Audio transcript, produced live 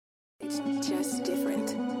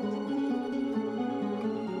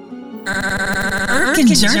Irk and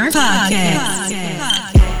Jerk Podcast.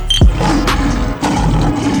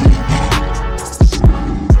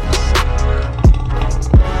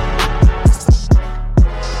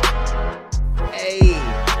 Hey,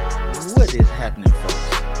 what is happening, folks?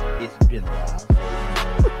 It's been a while.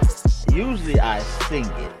 Usually I sing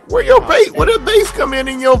it. Where your bass? Where the bass come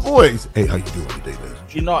in your voice? Hey, how you doing today, ladies?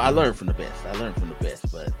 You know, I learned from the best.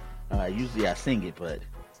 But usually I sing it, but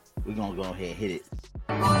we're gonna go ahead and hit it.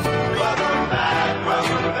 Welcome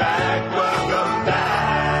back.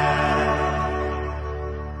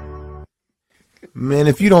 Man,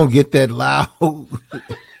 if you don't get that loud,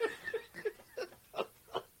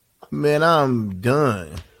 man, I'm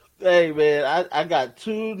done. Hey, man, I got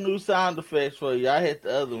 2 new sound effects for you. I hit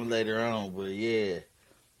the other one later on, but yeah,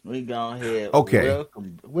 we go ahead. Okay.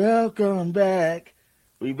 Welcome back.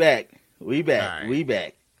 We back. Right. We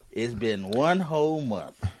back. It's been 1 whole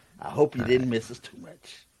month. I hope you didn't miss us too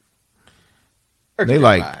much. They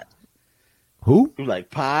like pod. Who? You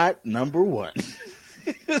like pod number 1,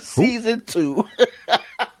 season 2.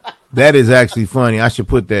 That is actually funny. I should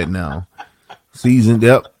put that now. Seasoned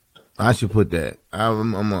up. I should put that.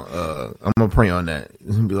 I'm gonna pray on that.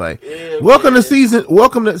 It's gonna be like, yeah, welcome man. to season.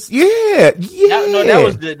 Welcome to That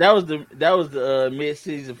was the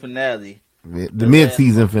mid-season finale. The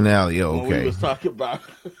mid-season finale. Oh, When okay. we was talking about.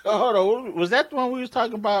 Hold on, was that the one we was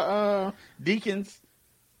talking about? Deacons.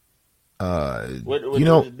 What You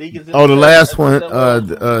know. Deacons Oh, the last one.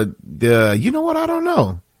 You know what? I don't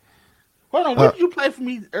know. Hold on, what did you play for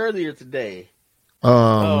me earlier today?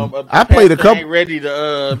 I played a couple. Ain't ready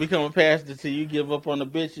to become a pastor till you give up on the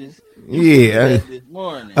bitches. Yeah, This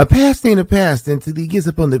morning. a past ain't a past until he gets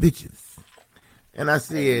up on the bitches. And I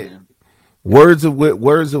said, words of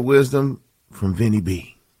wisdom from Vinnie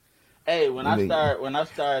B. Hey, when I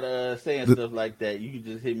start saying stuff like that, you can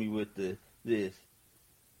just hit me with this.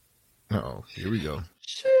 Oh, here we go.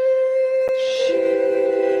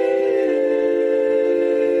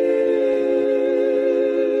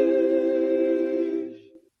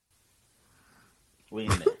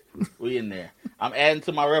 We in there. I'm adding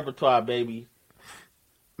to my repertoire, baby.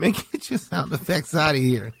 Man, get your sound effects out of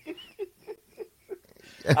here.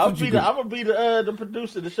 I'm gonna be the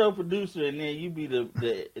producer, the show producer, and then you be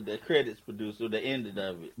the credits producer, the ending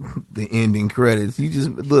of it. The ending credits. You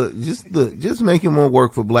just making more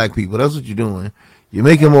work for black people. That's what you're doing. You're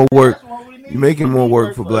making more work. You're making more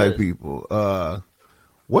work for black people.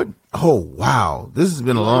 What? Oh, wow. This has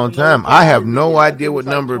been a long time. I have no idea what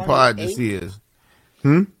number of pod this is.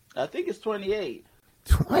 I think it's 28.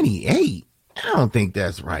 28? I don't think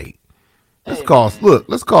that's right. Let's Hey, call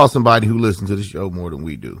somebody who listens to the show more than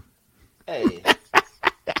we do. Hey,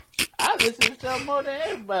 I listen to the show more than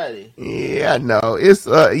everybody. Yeah, I know. It's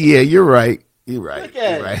you're right. You're right. Look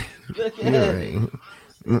at You're right. it. Look at You're it.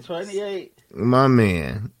 right. 28. My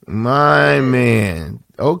man.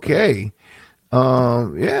 Okay.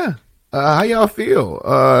 Yeah. How y'all feel?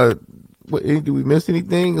 Do we miss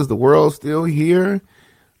anything? Is the world still here?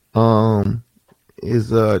 Is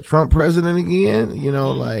Trump president again? You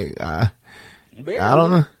know, like I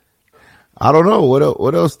don't know. I don't know what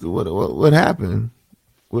else. What happened?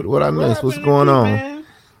 What I missed? What's going on? Man?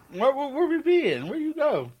 Where we been? Where you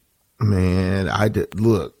go? Man,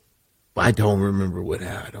 look. I don't remember what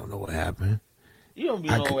happened. I don't know what happened. You don't be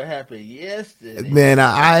knowing what happened yesterday. Man,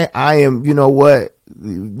 I am. You know what?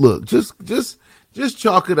 Look, just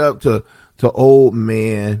chalk it up to old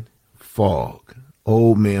man fog.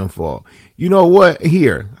 Old man fog. You know what?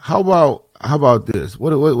 Here, how about this?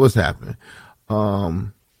 What's happening? What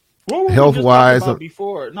were Health we just wise, talking about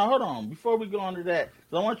before? No, hold on. Before we go on to that,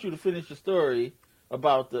 'cause I want you to finish the story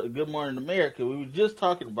about the Good Morning America. We were just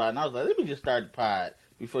talking about it, and I was like, let me just start the pod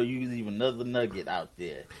before you leave another nugget out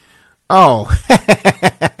there. Oh,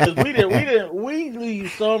 Because we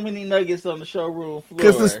leave so many nuggets on the showroom floor.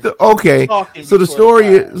 because the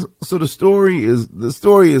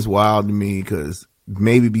story is wild to me because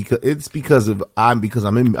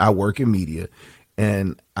I work in media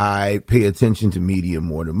and I pay attention to media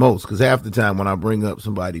more than most. Because half the time when I bring up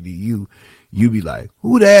somebody to you be like,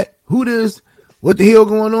 who that? Who this? What the hell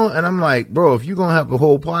going on? And I'm like, bro, if you're going to have a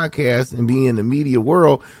whole podcast and be in the media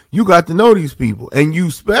world, you got to know these people. And you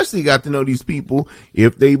especially got to know these people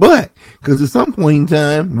if they black. Because at some point in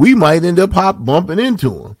time, we might end up bumping into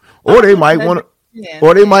them. Or they might want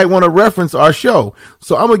to reference our show.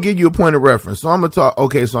 So I'm going to give you a point of reference. So I'm going to talk.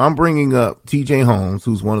 Okay, so I'm bringing up TJ Holmes,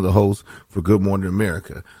 who's one of the hosts for Good Morning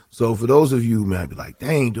America. So for those of you who might be like,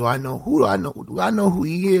 dang, do I know who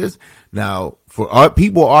he is? Now, for our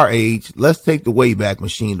people our age, let's take the Wayback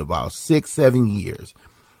Machine about 6-7 years.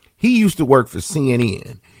 He used to work for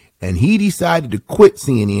CNN, And he decided to quit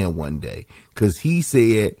CNN one day because he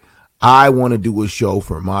said, I want to do a show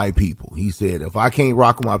for my people. He said, if I can't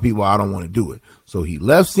rock with my people, I don't want to do it. So he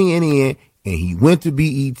left CNN and he went to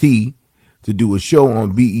BET to do a show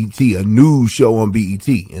on BET, a news show on BET.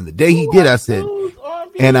 And the day he did, I said,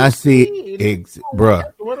 and I said,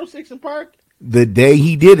 bruh, 106 in Park. The day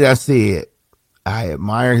he did it, I said, I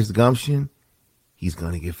admire his gumption. He's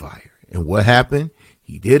going to get fired. And what happened?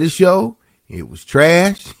 He did a show. It was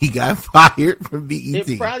trash. He got fired from BET.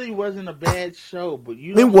 It probably wasn't a bad show, but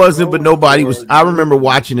it wasn't, but nobody was. I remember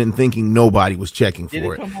watching it and thinking nobody was checking for it.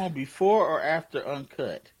 Did it come on before or after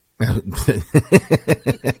Uncut? I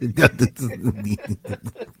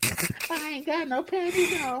ain't got no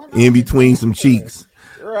panties on. In between some cheeks.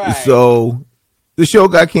 Right. So the show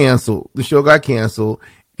got canceled.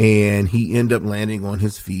 And he ended up landing on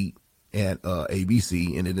his feet at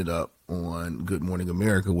ABC and ended up on Good Morning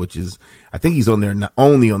America, which is, I think he's on there not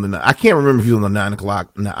only on the, I can't remember if he's on the 9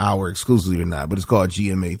 o'clock in the hour exclusively or not, but it's called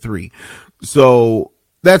GMA3. So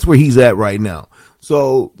that's where he's at right now.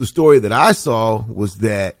 So the story that I saw was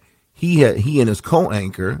that he and his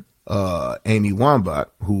co-anchor, Amy Wambach,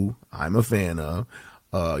 who I'm a fan of,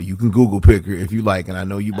 you can Google pick her if you like, and I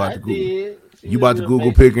know you about to Google. You about to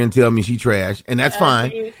Google pick her and tell me she trash, and that's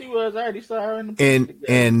fine. She was, I already saw her in the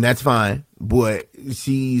and that's fine, but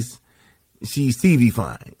she's TV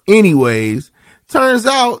fine. Anyways, turns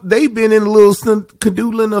out they've been in a little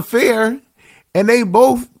cadoodling affair, and they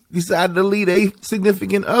both decided to leave their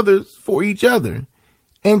significant others for each other,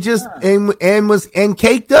 and just and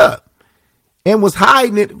caked up, and was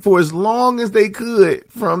hiding it for as long as they could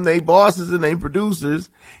from their bosses and their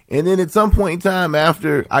producers, and then at some point in time,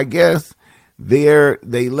 after I guess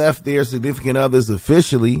they left their significant others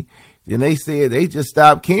officially, then they said they just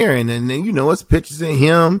stopped caring. And then, it's pictures of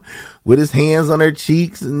him with his hands on their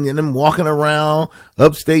cheeks and them walking around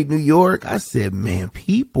upstate New York. I said, man,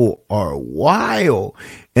 people are wild.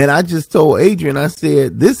 And I just told Adrian, I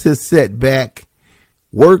said, this has set back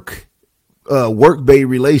work bay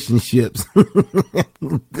relationships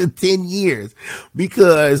 10 years,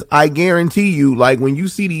 because I guarantee you, like when you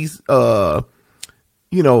see these,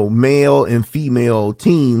 male and female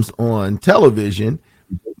teams on television,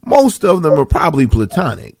 most of them are probably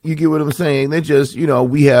platonic. You get what I'm saying? They're just,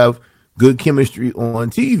 we have good chemistry on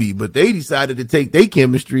TV, but they decided to take their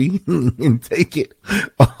chemistry and take it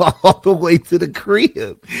all the way to the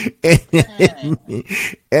crib.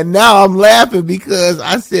 And now I'm laughing because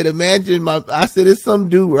I said, it's some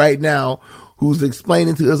dude right now who's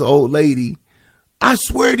explaining to this old lady, I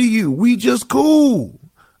swear to you, we just cool.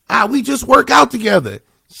 We just work out together.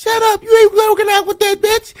 Shut up. You ain't working out with that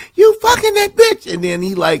bitch. You fucking that bitch. And then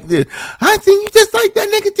he like this. I think you just like that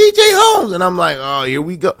nigga TJ Holmes. And I'm like, oh, here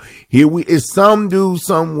we go. It's some dude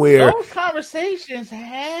somewhere. Those conversations are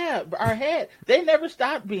had. They never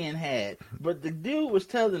stopped being had. But the dude was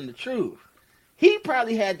telling the truth. He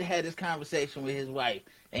probably had to have this conversation with his wife.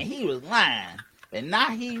 And he was lying. And now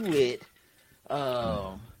he with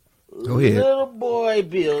Lil Boy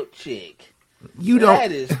Built chick.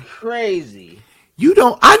 That is crazy.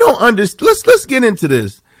 I don't understand. Let's get into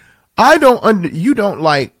this. I call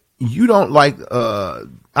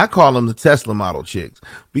them the Tesla model chicks,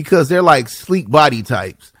 because they're like sleek body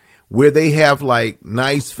types where they have like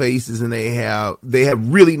nice faces, and they have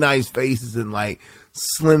really nice faces and like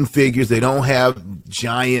slim figures. They don't have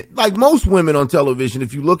giant, like most women on television.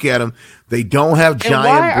 If you look at them, they don't have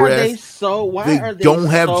giant breasts. They don't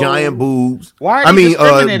have giant boobs. Why are they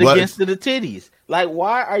discriminating against the titties? Like,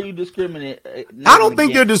 why are you discriminating? I don't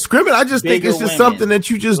think they're discriminating. I just think it's just something that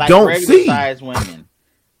you just don't see. Size women.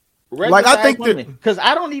 I think because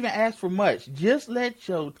I don't even ask for much. Just let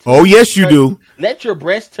your yes, you do. Let your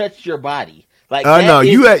breast touch your body. Like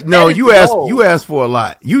you ask for a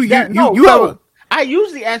lot. I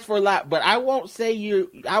usually ask for a lot, but I won't say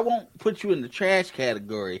I won't put you in the trash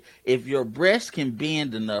category if your breast can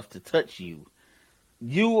bend enough to touch you.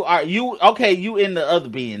 You in the other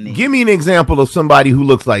being then. Give me an example of somebody who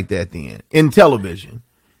looks like that then in television.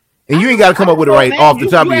 And you ain't got to come up with it right off the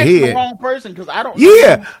top of your head. The wrong person, because I don't.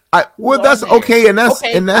 Yeah, that's okay, and that's.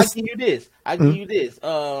 I give you this.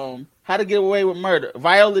 How to Get Away with Murder.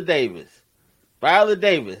 Viola Davis.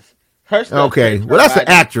 Her stuff. Okay, well that's an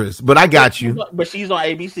actress, but I got you. But she's on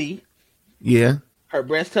ABC. Yeah. Her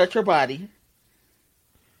breasts touch her body.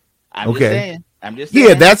 I'm just saying.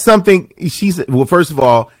 Yeah, that's something. First of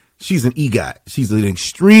all, she's an EGOT. She's an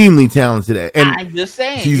extremely talented, and I'm just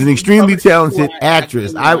saying she's an extremely talented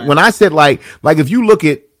actress. When I said like if you look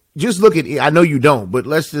at, I know you don't, but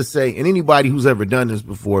let's just say, and anybody who's ever done this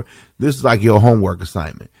before, this is like your homework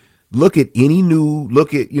assignment. Look at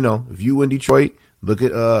if you in Detroit, Look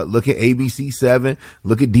at ABC7.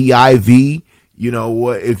 Look at DIV. You know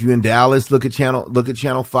what? If you're in Dallas, look at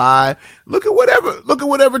channel 5. Look at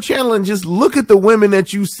whatever channel, and just look at the women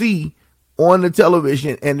that you see on the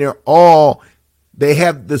television, and they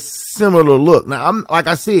have the similar look. Now, I'm like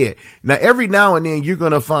I said. Now, every now and then you're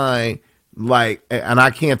gonna find like, and I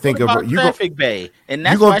can't think of her. Traffic Bay, and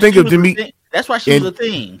that's you're gonna think of Demi. That's why she was a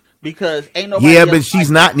thing, because ain't nobody. Yeah, but she's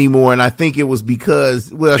not anymore, and I think it was because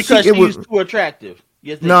she was too attractive.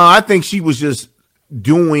 No, I think she was just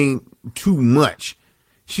doing too much.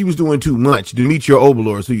 She was doing too much. Demetria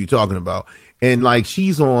Obalor is who you're talking about. And like,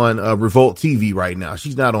 she's on Revolt TV right now.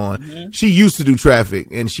 She's not on. Mm-hmm. She used to do Traffic,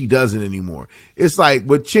 and she doesn't anymore. It's like,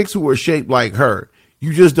 with chicks who are shaped like her,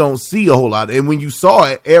 you just don't see a whole lot. And when you saw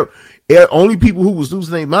it, only people who was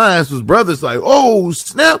losing their minds was brothers like, oh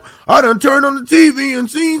snap, I done turned on the TV and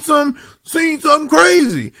seen something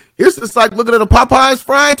crazy. It's just like looking at a Popeyes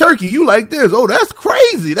fried turkey. You like this? Oh, that's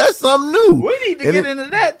crazy. That's something new. We need to get into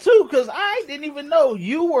that too, because I didn't even know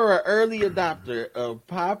you were an early adopter of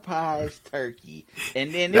Popeyes turkey,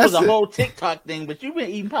 and then there was a whole TikTok thing. But you've been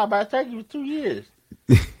eating Popeyes turkey for 2 years.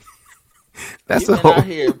 That's a whole. Out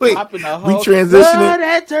here popping a whole. We transitioning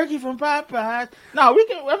that turkey from Popeyes. No, we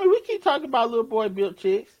can. I mean, we keep talking about Lil Boy Built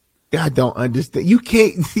chicks. I don't understand. You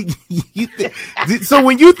can't. So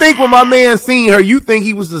when you think when my man seen her, you think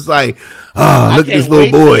he was just like, oh, look at this little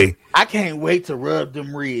boy. I can't wait to rub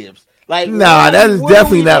them ribs. Like, nah, that is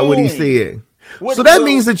definitely not what he said. So that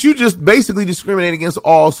means that you just basically discriminate against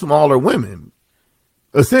all smaller women,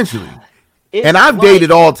 essentially. And I've dated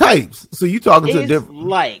all types. So you talking to a different,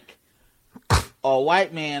 like a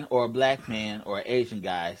white man or a black man or an Asian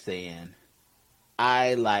guy saying,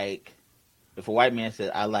 if a white man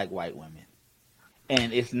says, I like white women,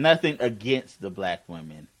 and it's nothing against the black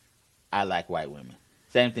women, I like white women.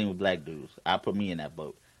 Same thing with black dudes. I put me in that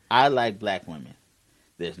boat. I like black women.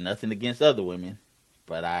 There's nothing against other women,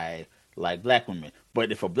 but I like black women.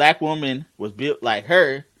 But if a black woman was built like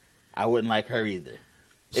her, I wouldn't like her either.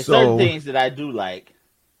 It's certain things that I do like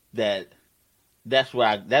that's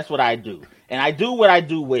what I do. And I do what I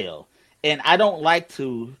do well. And I don't like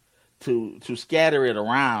to scatter it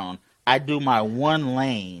around. I do my one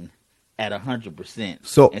lane at 100%.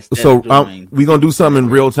 So we're gonna do something in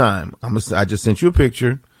real time. I just sent you a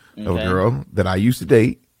picture of a girl that I used to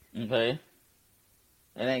date. Okay.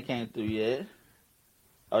 It ain't came through yet.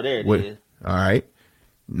 Oh, there it is. All right.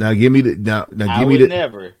 Now give me the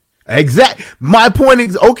never. Exact. My point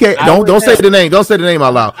is, okay. Don't say the name. Don't say the name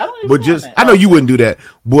out loud. I know you wouldn't do that.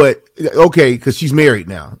 But okay, because she's married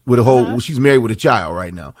now with a whole. She's married with a child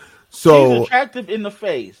right now. So she's attractive in the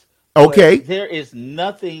face. Okay. There is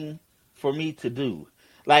nothing for me to do.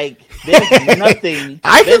 Like, there's nothing.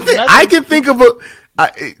 I can think of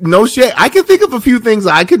I can think of a few things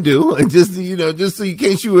I could do, and just so in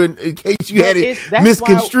case you had it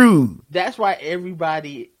misconstrued. That's why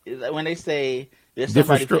everybody, when they say there's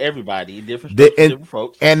somebody for everybody, different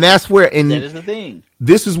folks, and that's where that is the thing.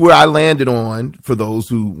 This is where I landed on, for those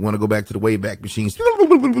who want to go back to the Wayback Machines, to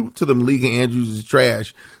the Malika Andrews'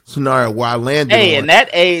 trash scenario, where I landed. Hey, and that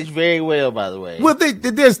aged very well, by the way. Well,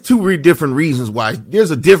 there's two different reasons why. There's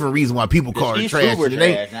a different reason why people call her trash.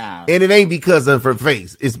 And it ain't because of her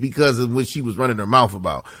face. It's because of what she was running her mouth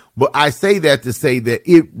about. But I say that to say that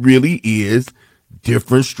it really is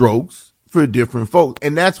different strokes for different folks.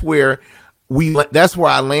 And that's where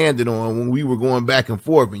I landed on when we were going back and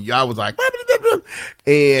forth, and y'all was like,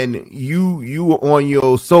 and you were on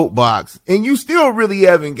your soapbox, and you still really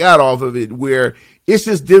haven't got off of it, where it's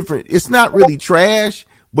just different. It's not really trash,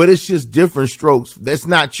 but it's just different strokes. It's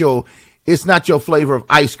not your flavor of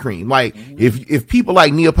ice cream. Like, if people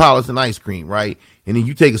like Neapolitan ice cream, right? And then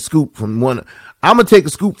you take a scoop from one, I'm going to take a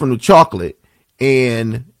scoop from the chocolate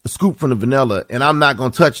and a scoop from the vanilla, and I'm not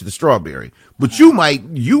going to touch the strawberry. But you might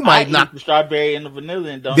not. The strawberry and the vanilla,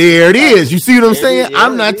 and don't. There it is. You see what I'm saying?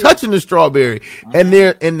 I'm not touching the strawberry, and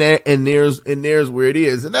there's where it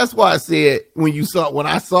is, and that's why I said when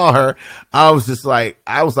I saw her, I was like,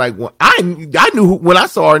 well, I knew when I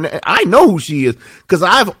saw her, I know who she is, because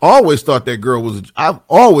I've always thought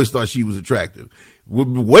she was attractive,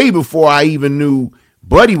 way before I even knew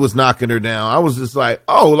Buddy was knocking her down. I was just like,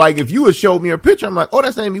 oh, like if you had showed me her picture, I'm like, oh,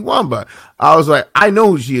 that's Amy Wamba. I was like, I know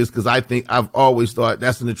who she is, because I've always thought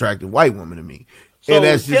that's an attractive white woman to me.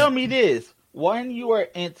 So tell me this: when you are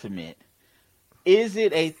intimate, is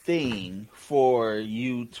it a thing for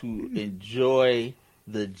you to enjoy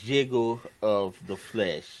the jiggle of the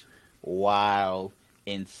flesh while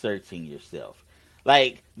inserting yourself?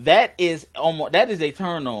 Like, that is a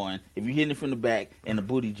turn on if you're hitting it from the back and the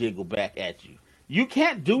booty jiggle back at you. You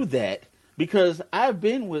can't do that, because I've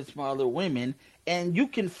been with smaller women and you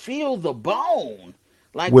can feel the bone.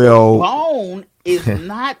 Like Well, the bone is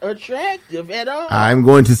not attractive at all. I'm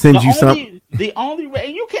going to send you something. The only way,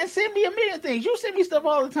 and you can send me a million things. You send me stuff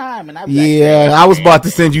all the time, and I be like, Yeah, I was about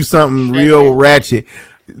to send you something real ratchet.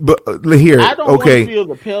 But here, I don't want okay. to feel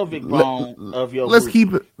the pelvic bone of your. Let's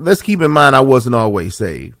keep in mind I wasn't always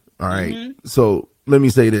saved. All right. Mm-hmm. So let me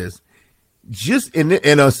say this. Just and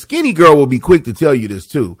a skinny girl will be quick to tell you this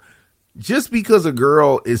too. Just because a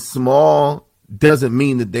girl is small doesn't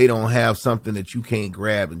mean that they don't have something that you can't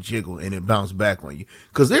grab and jiggle and it bounce back on you.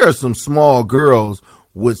 Because there are some small girls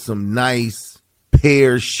with some nice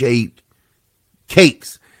pear-shaped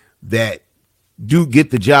cakes that do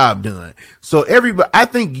get the job done. So everybody, I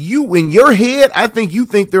think you, in your head, I think you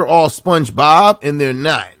think they're all SpongeBob, and they're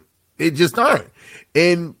not. They just aren't.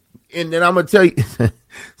 And then I'm gonna tell you.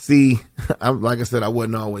 See, I'm like I said, I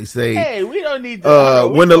wasn't always saved. Hey, we don't need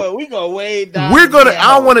to. We go way down. We're gonna.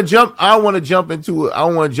 I want to jump. I want to jump into it. I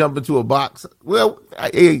want to jump into a box. Well,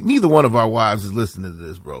 neither one of our wives is listening to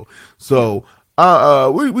this, bro. So,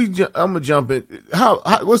 I'm gonna jump in.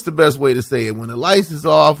 What's the best way to say it? When the lights is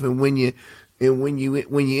off, and when you inside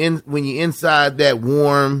that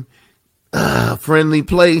warm, friendly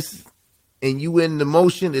place, and you in the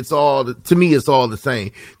motion, to me, it's all the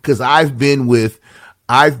same. Because I've been with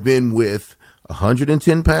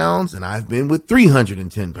 110 pounds, and I've been with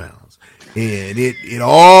 310 pounds, and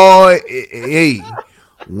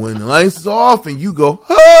when the lights is off and you go,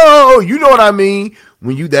 oh, you know what I mean?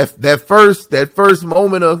 When you that first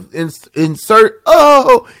moment of insert,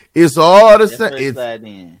 oh, it's all the same.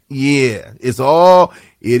 It's all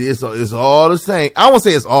the same. I won't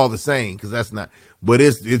say it's all the same because that's not, but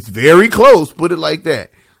it's very close. Put it like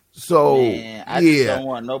that. So man, I just don't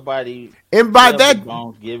want nobody. And by that,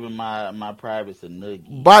 giving my privates a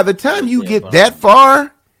noogie. By the time you get that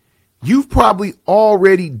far, you've probably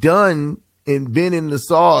already done and been in the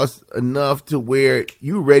sauce enough to where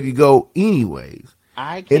you're ready to go anyways.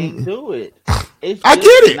 I can't do it. I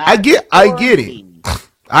get it.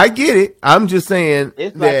 I get it. I'm just saying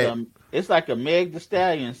it's like a Meg Thee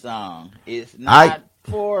Stallion song. It's not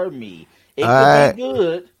for me. It could be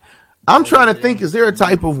good. I'm trying to think, is there a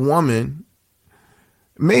type of woman,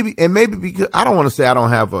 maybe because I don't want to say I don't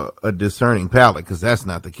have a discerning palate, because that's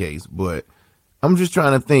not the case, but I'm just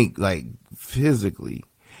trying to think like physically,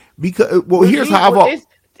 because would you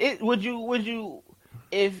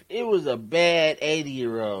if it was a bad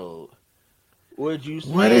 80-year-old, would you say,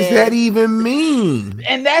 what does that even mean?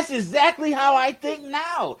 And that's exactly how I think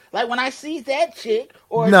now. Like when I see that chick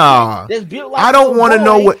or that's built like, I don't want to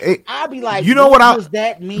know what I'll be like, you know what does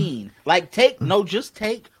that mean? Like just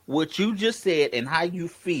take what you just said and how you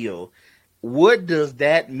feel. What does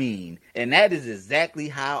that mean? And that is exactly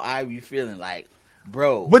how I be feeling. Like,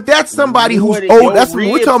 bro. But that's somebody who's old.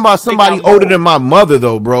 We're talking about somebody older than my mother,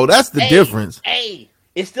 though, bro. That's the difference. Hey,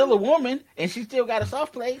 it's still a woman, and she still got a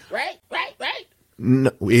soft place, right?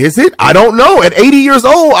 No, is it? I don't know. At 80 years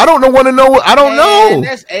old, I don't want to know. I don't know.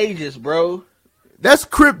 That's ages, bro. That's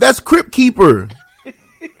Crypt Keeper.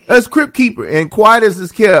 That's Crypt Keeper. And quiet as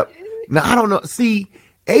it's kept. Now, I don't know. See,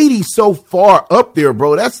 80 so far up there,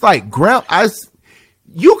 bro. That's like ground.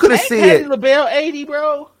 You could have said Patti LaBelle 80,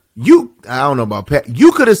 bro. I don't know about Pat.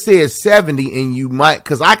 You could have said 70, and you might,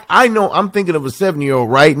 because I know I'm thinking of a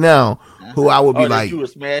 70-year-old right now who I would be like, you would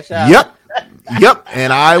smash out. Yep,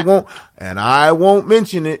 and I won't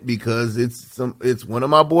mention it because it's one of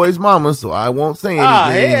my boys' mamas, so I won't say anything.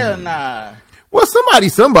 Oh, hell nah. Well,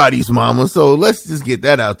 somebody's mama, so let's just get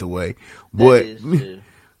that out the way. But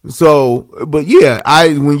yeah,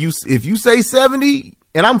 if you say 70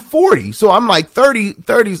 and I'm 40, so I'm like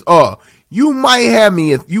 30's you might have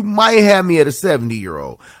me at a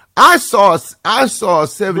 70-year-old. I saw a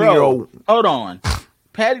 70-year-old. Hold on.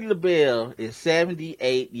 Patti LaBelle is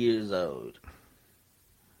 78 years old.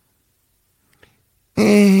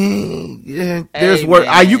 Yeah, there's worse.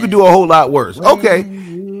 You could do a whole lot worse. Okay.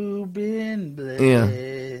 You've been blessed. Yeah.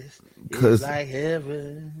 It's like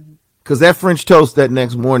heaven. Because that French toast that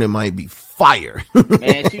next morning might be fire.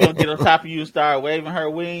 Man, she gonna get on top of you and start waving her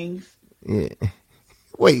wings. Yeah.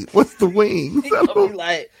 Wait, what's the wings?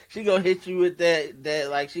 She gonna hit you with that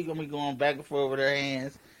like she gonna be going back and forth with her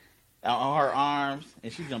hands on her arms,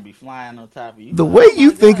 and she's gonna be flying on top of you. The way you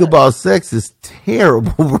think about sex is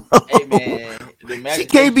terrible, bro. Hey man, she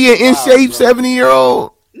can't be an in shape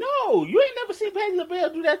 70-year-old. No, you ain't never seen Patti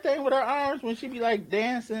LaBelle do that thing with her arms when she be like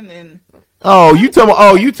dancing and. You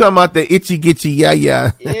talking about the itchy gitchy yeah.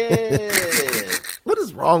 Yeah. What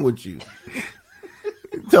is wrong with you?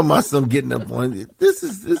 Talking about some getting up on it. This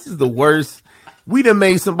is the worst. We done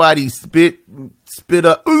made somebody spit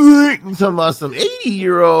up. You talking about some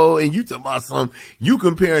 80-year-old, and you talking about you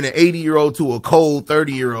comparing an 80-year-old to a cold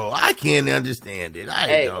 30-year-old. I can't understand it.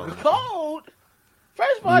 Hey, cold.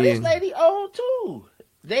 First of all, this lady old too.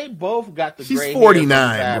 They both got the gray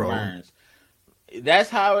 49, hair bro. sideburns. That's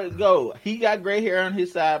how it go. He got gray hair on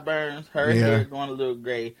his sideburns. Her hair going a little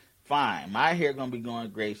gray. Fine. My hair gonna be going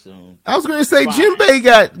gray soon. I was gonna say Jim Bay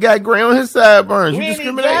got gray on his sideburns. You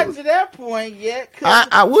discriminating? Ain't got to that point yet.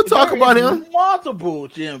 I will talk about him. Multiple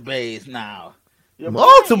Jim Bays now.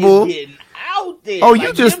 Multiple. Getting out there. Oh,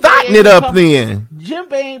 you just starting it up then. Jim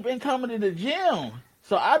Bay ain't been coming to the gym,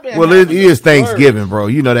 so I've been. Well, it is Thanksgiving, bro.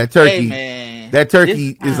 You know that turkey. Hey, man, that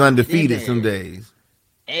turkey is undefeated some days.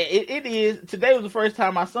 It is. Today was the first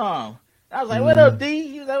time I saw him. I was like, "What up, D?"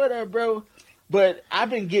 He was like, "What up, bro?" But I've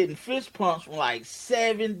been getting fist pumps from like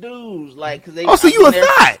 7 dudes, like because they. Oh, so you a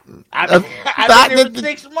thought? I've been there for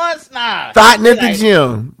 6 months now. Thoughting at the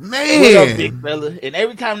gym, man. What up, big fella? And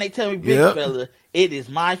every time they tell me big fella, it is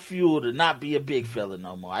my fuel to not be a big fella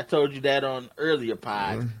no more. I told you that on earlier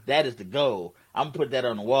pods. That is the goal. I'm gonna put that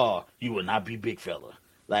on the wall. You will not be big fella.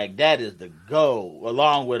 Like that is the goal,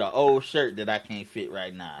 along with an old shirt that I can't fit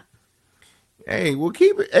right now. Hey, we'll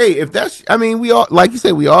keep it. Hey, if that's, I mean, we all, like you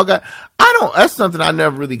said, we all got. That's something I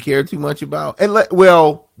never really cared too much about. And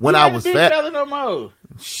when I was fat, no more.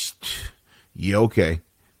 Yeah, okay,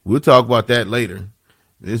 we'll talk about that later.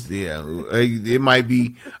 It might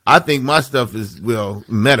be. I think my stuff is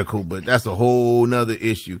medical, but that's a whole nother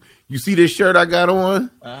issue. You see this shirt I got on?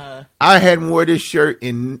 I hadn't wore this shirt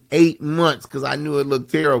in 8 months because I knew it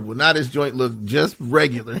looked terrible. Now this joint looked just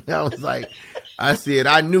regular. I was like, I said,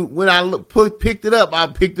 I knew when I picked it up. I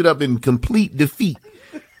picked it up in complete defeat.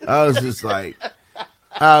 I was just like,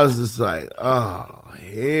 oh,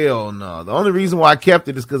 hell no. The only reason why I kept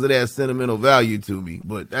it is because it has sentimental value to me,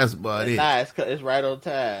 but that's about it. Nah, it's right on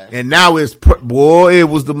time. And now it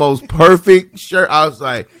was the most perfect shirt. I was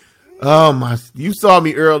like, oh my, you saw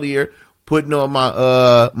me earlier putting on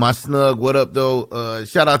my snug what up though.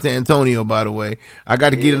 Shout out to Antonio, by the way. I got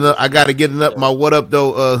to get my what up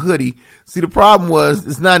though hoodie. See, the problem was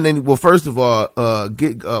it's not any. Well, first of all,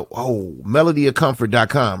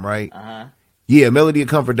 melodyofcomfort.com, right? Yeah,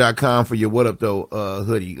 melodyofcomfort.com for your what up though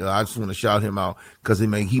hoodie. I just want to shout him out because he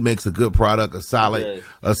makes a good product, a solid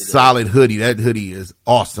hoodie. That hoodie is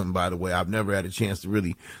awesome, by the way. I've never had a chance to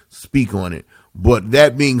really speak on it. But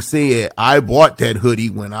that being said, I bought that hoodie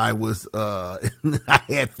when I was I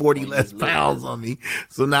had 40 less pounds on me.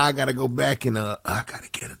 So now I gotta go back and I gotta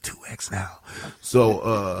get a 2X now.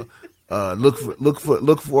 So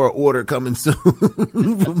look for an order coming soon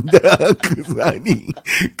from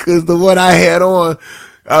because the one I had on,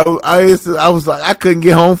 I was like, I couldn't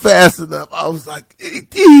get home fast enough. I was like,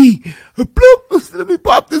 bloop, let me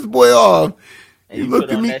pop this boy off. And you looked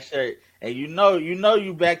at me. That shirt. And you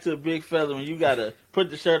know back to a big fella when you gotta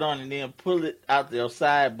put the shirt on and then pull it out your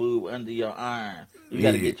side boob under your arm. You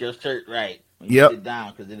gotta get your shirt right when you sit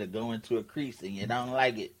down because it'll go into a crease and you don't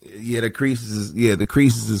like it. Yeah, the creases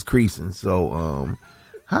is creasing. So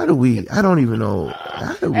I don't even know.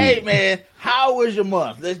 Hey man, how was your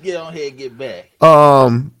month? Let's get on here and get back.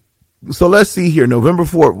 So let's see here. November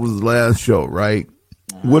 4th was the last show, right?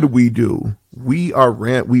 What did we do? We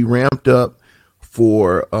ramped up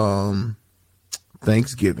for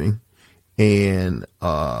Thanksgiving and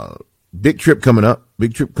big trip coming up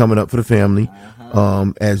for the family.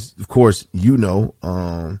 As of course you know,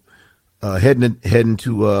 heading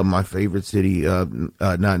to my favorite city,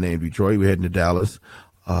 not named Detroit. We're heading to Dallas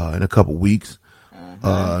in a couple weeks.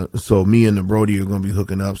 So me and the Brody are going to be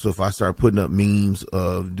hooking up. So if I start putting up memes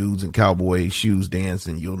of dudes in cowboy shoes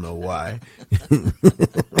dancing, you'll know why.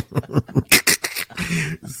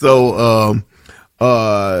 So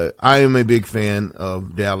I am a big fan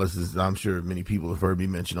of Dallas, as I'm sure many people have heard me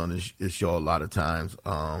mention on this show a lot of times.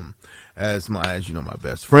 As you know, my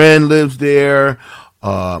best friend lives there.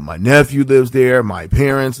 My nephew lives there. My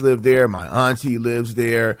parents live there. My auntie lives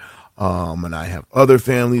there. And I have other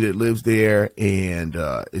family that lives there. And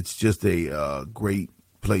it's just a great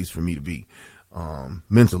place for me to be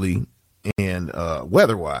mentally and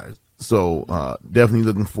weather-wise. So definitely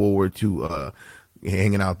looking forward to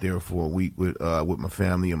hanging out there for a week with my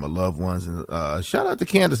family and my loved ones, and shout out to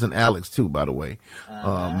Candace and Alex too, by the way. We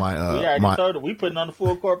already told them we putting on the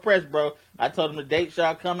full court press, bro. I told them the dates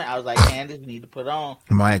y'all coming. I was like, Candace, we need to put on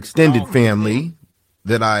my extended family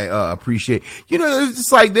that I appreciate. You know, it's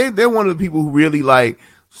just like they're one of the people who really like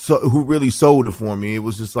sold it for me. It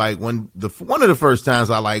was just like one of the first times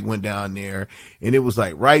I like went down there, and it was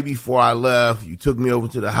like right before I left, you took me over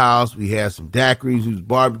to the house. We had some daiquiris, we was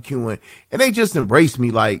barbecuing, and they just embraced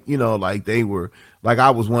me like, like they were like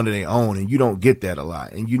I was one of their own. And you don't get that a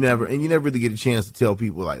lot, and you never really get a chance to tell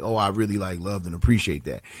people like, oh, I really like loved and appreciate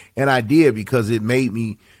that. And I did, because it made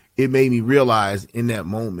me realize in that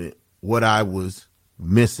moment what I was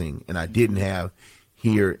missing and I didn't have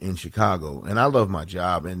here in Chicago. And I love my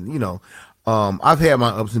job, and I've had my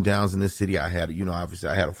ups and downs in this city. I had obviously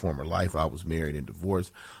I had a former life. I was married and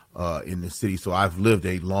divorced in this city, so I've lived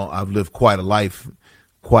quite a life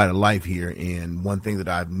here. And one thing that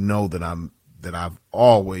I know that I've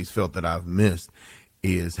always felt that I've missed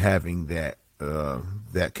is having that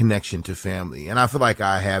connection to family. And I feel like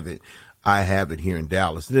I have it here in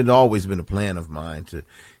Dallas. And it had always been a plan of mine to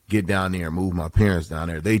get down there and move my parents down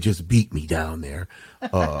there. They just beat me down there,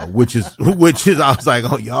 which is I was like,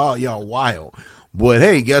 oh, y'all wild. But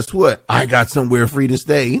hey, guess what? I got somewhere free to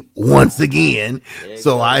stay once again.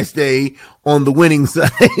 So I stay on the winning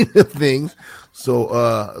side of things.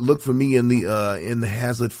 So look for me in the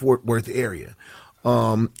Hazard Fort Worth area.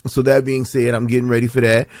 So that being said, I'm getting ready for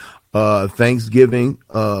that. Thanksgiving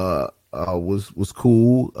was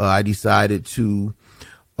cool. I decided to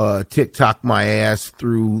TikTok my ass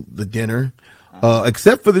through the dinner,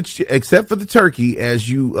 except for the turkey, as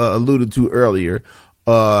you alluded to earlier.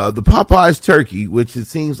 The Popeyes turkey, which it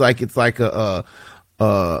seems like it's like a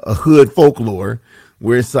hood folklore,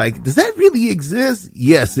 where it's like, does that really exist?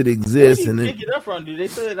 Yes, it exists. Where do you pick it up from? Do they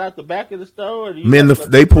sell it out the back of the store? Or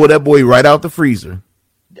they pull that boy right out the freezer.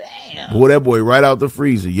 Damn. Pull that boy right out the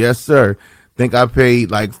freezer. Yes, sir. Think I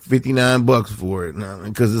paid like $59 for it now,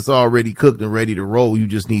 because it's already cooked and ready to roll. You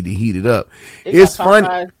just need to heat it up. It's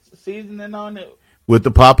funny. Seasoning on it with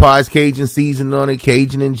the Popeyes Cajun seasoning on it,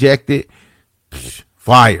 Cajun injected.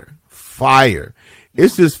 Fire.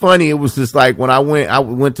 It's just funny. It was just like when I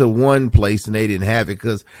went to one place and they didn't have it,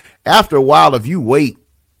 because after a while, if you wait,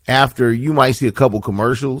 after you might see a couple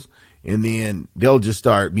commercials and then they'll just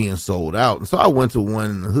start being sold out. And so I went to one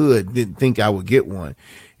in the hood, didn't think I would get one.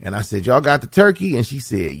 And I said, y'all got the turkey? And she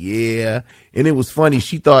said, yeah. And it was funny.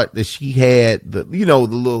 She thought that she had the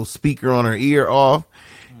little speaker on her ear off.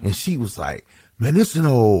 And she was like, man, this is an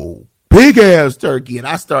old big ass turkey. And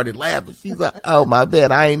I started laughing. She's like, oh, my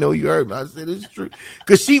bad. I ain't know you heard me. I said, it's true.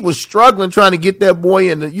 Because she was struggling trying to get that boy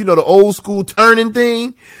in the old school turning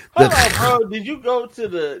thing. Hold on, bro. Did you go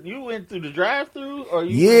you went through the drive-thru?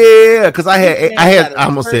 Yeah, because I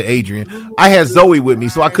almost said Adrian. I had Zoe with me,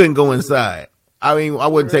 so I couldn't go inside. I mean, I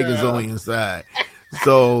wasn't taking Zoe inside.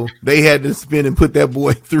 So they had to spin and put that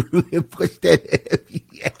boy through and push that heavy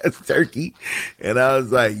ass turkey. And I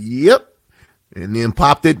was like, yep. And then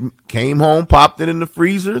came home, popped it in the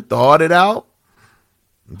freezer, thawed it out.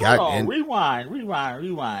 Rewind.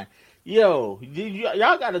 Yo,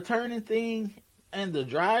 y'all got a turning thing in the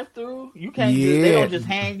drive-thru? You can't they don't just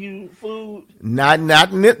hand you food? Not in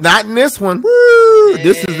this one. Woo!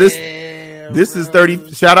 This is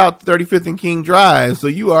 30. Shout out to 35th and King Drive. So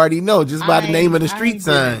you already know just by the name of the street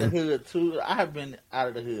sign. I have been out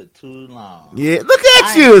of the hood too long. Yeah, look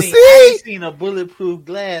at you. See, I ain't seen a bulletproof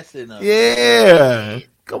glass in them. Yeah,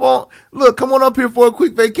 come on up here for a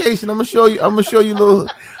quick vacation. I'm gonna show you. See,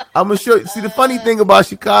 the funny thing about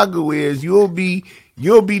Chicago is you'll be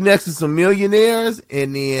next to some millionaires,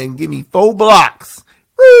 and then give me 4 blocks.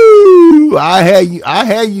 Woo! I had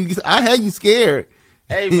you scared.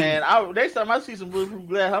 Hey man, next time I see some bulletproof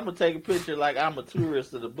glass, I'm gonna take a picture like I'm a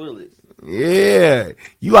tourist of the bullets. Yeah,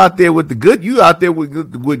 you out there with good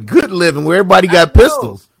living where everybody got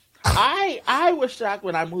pistols. I was shocked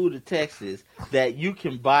when I moved to Texas that you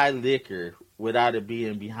can buy liquor without it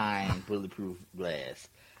being behind bulletproof glass.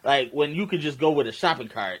 Like when you could just go with a shopping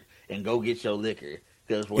cart and go get your liquor.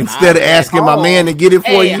 Instead of asking my man to get it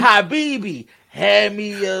for you. Habibi, hand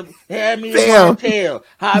me the Martell.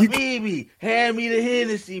 Habibi, hand me the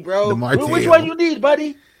Hennessy, bro. Which one you need,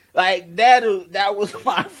 buddy? Like that was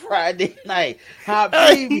my Friday night.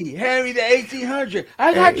 Habibi, hand me the 1800.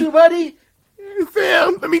 I got you, buddy.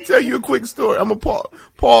 Fam, let me tell you a quick story. I'm gonna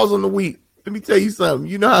pause on the week. Let me tell you something.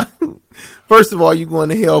 You know, first of all, you're going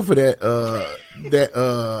to hell for that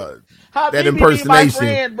impersonation, my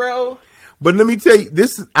friend, bro. But let me tell you,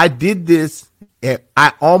 I did this.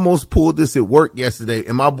 I almost pulled this at work yesterday,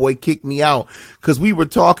 and my boy kicked me out because we were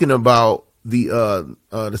talking about the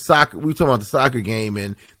soccer. We were talking about the soccer game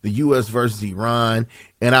and the U.S. versus Iran,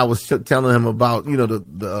 and I was telling him about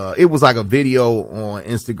it was like a video on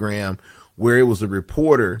Instagram where it was a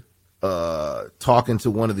reporter talking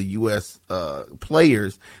to one of the U.S.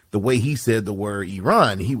 Players, the way he said the word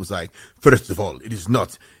Iran, he was like, first of all, it is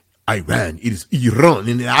not Iran, it is Iran.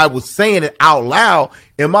 And then I was saying it out loud,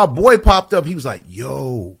 and my boy popped up. He was like,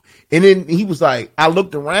 yo. And then he was like, I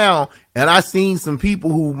looked around and I seen some people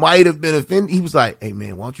who might have been offended. He was like, hey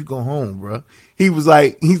man, why don't you go home, bro? He was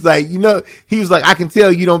like, I can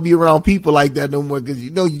tell you don't be around people like that no more, because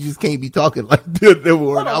you just can't be talking like that no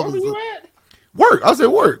more. Where were you at? Work. I was at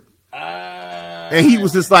work. And he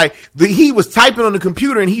was just like, he was typing on the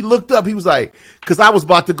computer and he looked up. He was like, because I was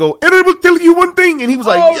about to go, and I was telling you one thing. And he was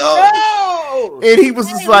like, yo. No! And he was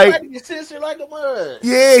just like, like a mud.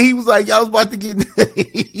 yeah, he was like, y'all was about to get,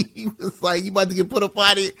 he was like, you about to get put up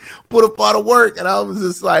out of work. And I was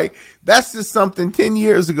just like, that's just something 10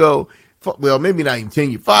 years ago. Well, maybe not even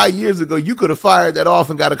 10 years, 5 years ago, you could have fired that off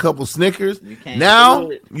and got a couple Snickers.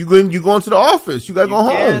 Now you going to the office. You got to go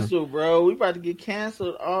home. Cancel, bro. We about to get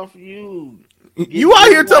canceled off you. You out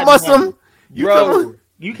here talking about some, bro.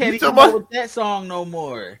 You can't even go with that song no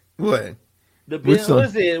more. What? The Ben, what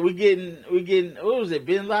is it? We getting. What was it?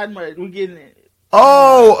 Bin Laden. We getting.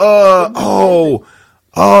 Oh,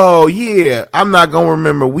 yeah. I'm not gonna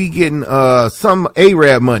remember. We getting some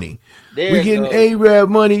Arab money. We getting Arab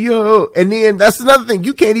money, yo. And then that's another thing.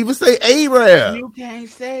 You can't even say Arab. You can't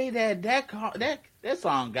say that. That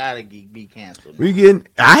song gotta be canceled. We getting.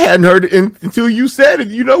 I hadn't heard it until you said it.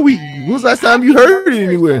 When was last time you heard it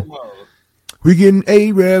anywhere? We getting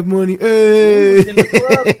Arab money. Hey. In the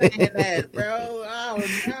club saying that, bro. Oh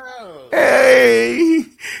no. Hey,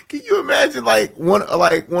 can you imagine one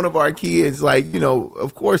of our kids?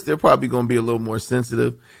 Of course they're probably going to be a little more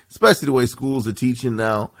sensitive, especially the way schools are teaching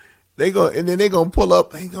now. They're gonna pull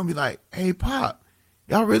up. They're gonna be like, "Hey, Pop,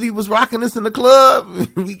 y'all really was rocking this in the club?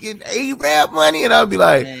 We getting Arab money?" And I'll be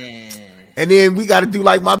like, man. And then we got to do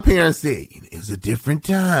like my parents said. It was a different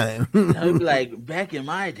time. I'll be like, back in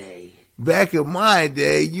my day. Back in my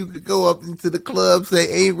day, you could go up into the club,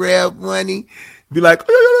 say Arab money, be like,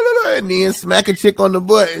 and then smack a chick on the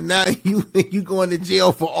butt, and now you going to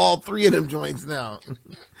jail for all three of them joints now.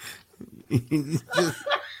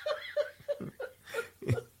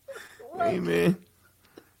 Hey man,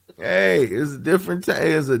 hey, it's a different time.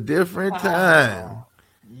 It's a different time.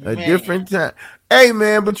 A different time. Hey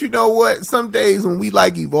man, but you know what? Some days when we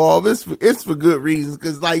evolve, it's for good reasons.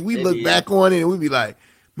 Because we look back on it and we be like,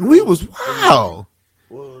 we was wow.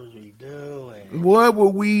 What was we doing? What were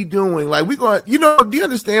we doing? We going, do you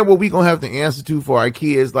understand what we gonna have to answer to for our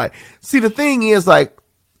kids? See, the thing is, I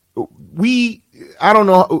don't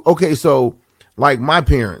know. Okay, so my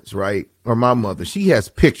parents, right, or my mother, she has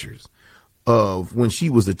pictures of when she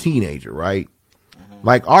was a teenager, right?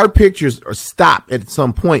 Mm-hmm. Our pictures are stopped at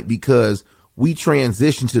some point because we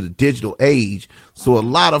transitioned to the digital age. So a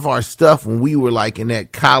lot of our stuff when we were in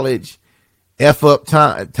that college F up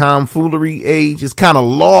tomfoolery age is kind of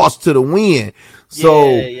lost to the wind. So,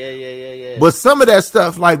 yeah. But some of that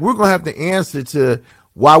stuff, we're going to have to answer to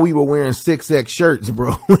why we were wearing 6X shirts,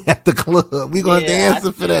 bro, at the club. We're going to have to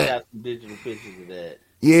answer for that. Got some digital pictures of that.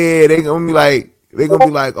 Yeah, they're going to be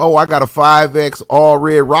like, oh, I got a 5X all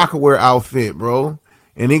red Rockaware outfit, bro.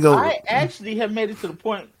 And I actually have made it to the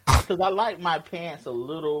point because I like my pants a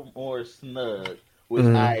little more snug, which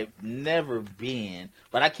I've never been,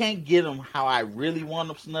 but I can't get them how I really want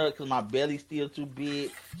them snug because my belly's still too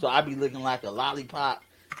big, so I be looking like a lollipop.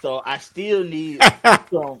 So I still need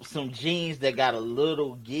some jeans that got a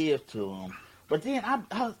little give to them. But then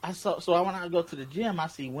I saw, so when I go to the gym, I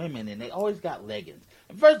see women and they always got leggings.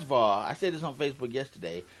 And first of all, I said this on Facebook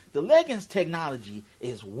yesterday, the leggings technology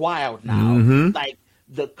is wild now. Mm-hmm.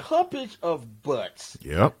 The cuppage of butts.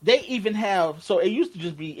 Yep. They even have, so it used to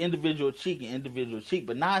just be individual cheek and individual cheek,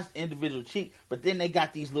 but now it's individual cheek, but then they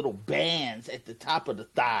got these little bands at the top of the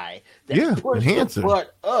thigh that push the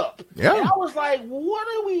butt up. Yeah. And I was like, what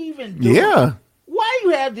are we even doing? Yeah. Why you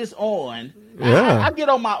have this on? Yeah. I get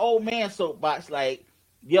on my old man soapbox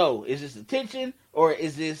yo, is this attention or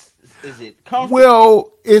is it comfort?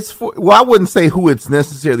 Well, I wouldn't say who it's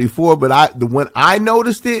necessarily for, but when I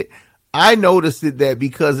noticed it that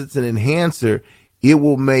because it's an enhancer, it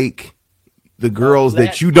will make the girls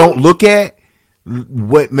that you don't look at,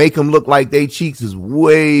 what make them look like they cheeks is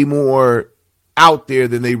way more out there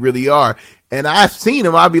than they really are. And I've seen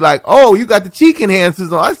them. I'll be like, oh, you got the cheek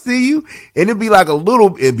enhancers on. I see you. And it'd be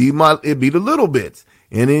it'd be the little bits.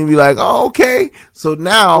 And then be like, oh, okay. So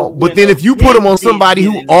now, but then if you put them on somebody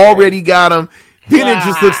who already got them, then it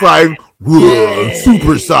just looks like,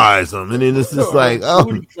 supersize them. And then it's just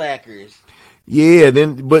clackers. Yeah.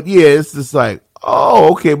 It's just like,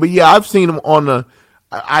 oh, okay. But yeah, I've seen them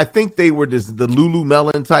I think they were the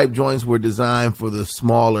Lululemon type joints were designed for the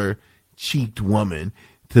smaller cheeked woman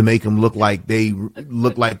to make them look like they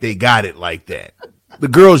got it like that. The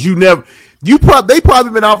girls they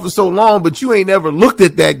probably been out for so long, but you ain't never looked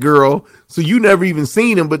at that girl, so you never even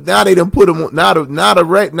seen them. But now they done put them not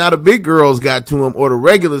the big girls got to them or the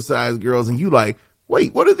regular size girls, and you like,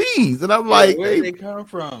 wait, what are these? And I'm like, where did they come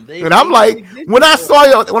from? I'm like, when I saw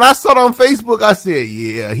it on Facebook, I said,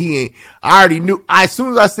 yeah, he ain't. I already knew. As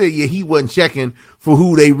soon as I said, yeah, he wasn't checking for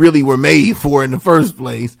who they really were made for in the first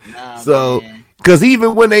place. Nah, so, man. because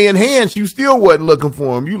even when they enhanced, you still wasn't looking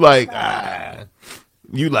for them. You like, I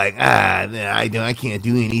can't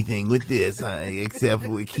do anything with this except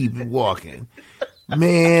for keep it walking,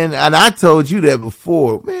 man. And I told you that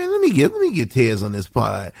before, man. Let me get Tez on this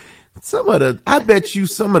pod. I bet you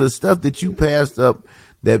some of the stuff that you passed up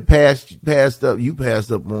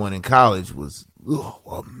on in college was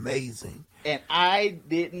amazing. And I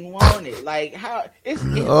didn't want it. Like how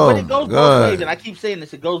but it goes both ways. And I keep saying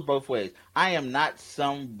this, it goes both ways. I am not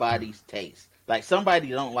somebody's taste. Like somebody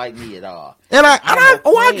don't like me at all. And I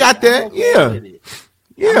got that.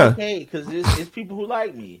 Yeah. Okay, because it's people who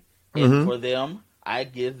like me. And for them, I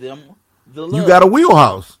give them the love. You got a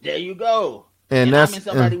wheelhouse. There you go. And I'm in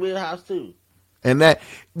somebody's wheelhouse too. And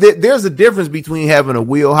there's a difference between having a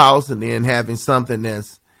wheelhouse and then having something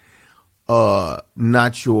that's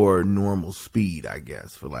not your normal speed, I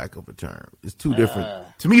guess, for lack of a term. It's two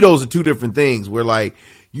different. To me, those are two different things. Where like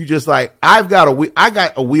you just like I got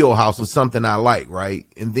a wheelhouse of something I like, right?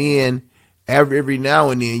 And then every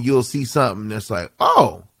now and then you'll see something that's like,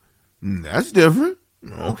 oh, that's different.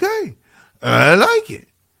 Okay, I like it.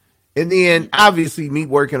 And then obviously me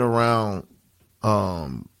working around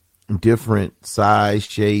different size,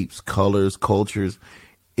 shapes, colors, cultures.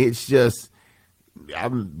 It's just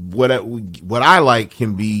what I like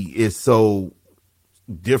is so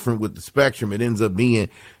different with the spectrum. It ends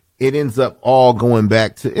up all going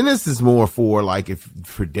back to, and this is more for like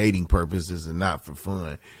for dating purposes and not for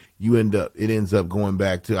fun. It ends up going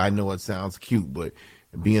back to, I know it sounds cute, but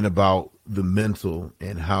being about the mental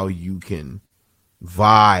and how you can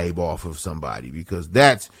vibe off of somebody, because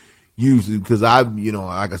that's usually, because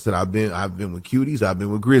like I said, I've been with cuties, I've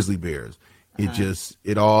been with grizzly bears. It just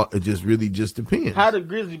really just depends. How do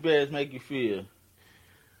grizzly bears make you feel?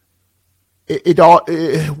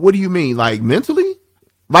 What do you mean? Like mentally?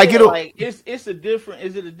 Like is it a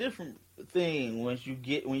different thing when you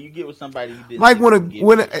get with somebody you didn't like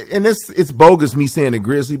and it's bogus me saying a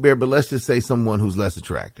grizzly bear, but let's just say someone who's less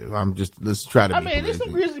attractive. Let's try to. There's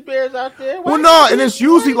some grizzly bears out there. Well, no, and it's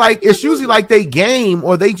usually like they game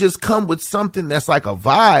or they just come with something that's like a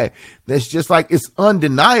vibe that's just like it's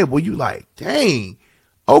undeniable. You like, dang,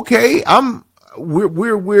 okay,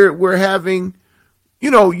 we're having.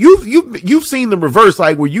 You've seen the reverse,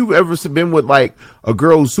 like where you've ever been with like a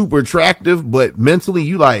girl who's super attractive, but mentally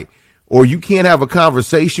you like, or you can't have a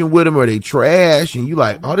conversation with them, or they trash, and you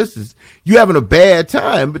like, oh, you having a bad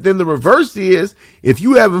time. But then the reverse is if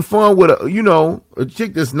you having fun with a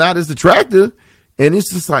chick that's not as attractive, and it's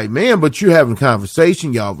just like, man, but you're having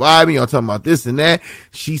conversation, y'all vibing, y'all talking about this and that.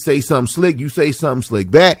 She say something slick, you say something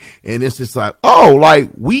slick back, and it's just like, oh, like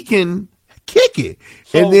we can kick it.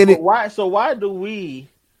 So, and then why is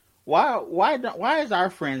our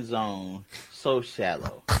friend zone so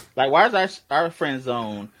shallow? Like why is our friend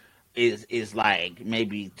zone is like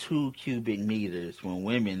maybe 2 cubic meters when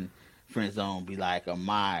women friend zone be like a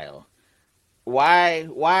mile? Why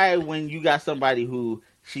when you got somebody who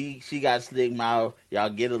she got slick mouth, y'all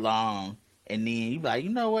get along, and then you be like, you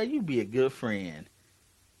know what, you be a good friend,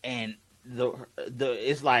 and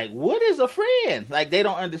it's like, what is a friend? Like they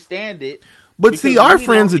don't understand it. But see, our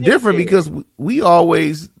friends are different because we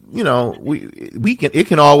always, it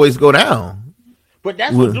can always go down. But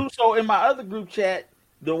that's what do. So in my other group chat,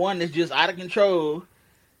 the one that's just out of control,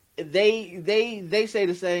 they say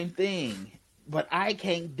the same thing. But I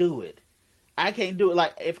can't do it. Like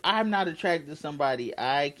if I'm not attracted to somebody,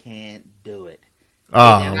 I can't do it.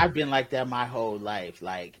 And I've been like that my whole life.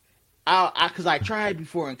 Like because I tried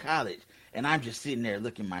before in college, and I'm just sitting there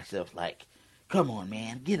looking at myself like, come on,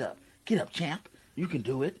 man, get up, champ, you can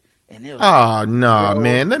do it. And it was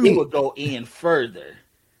man, it would go in further.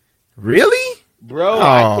 Really, bro?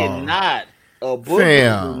 I cannot. A book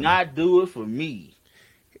do not do it for me.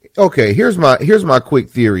 Okay, here's my quick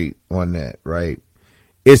theory on that. Right,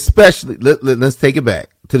 especially let's take it back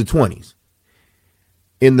to the 20s.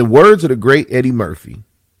 In the words of the great Eddie Murphy,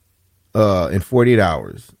 in 48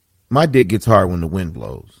 Hours, my dick gets hard when the wind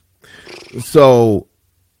blows. So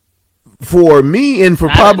for me and for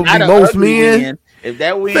probably most men, if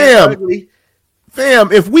that wind ugly,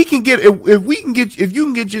 Fam, if you can get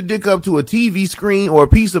your dick up to a TV screen or a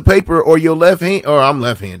piece of paper or your left hand, or I'm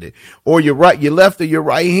left-handed, or your left or your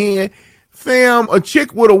right hand, fam, a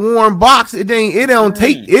chick with a warm box, it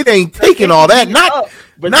ain't taking all that.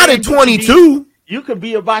 Not at 22. You could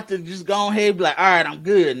be about to just go ahead and be like, all right, I'm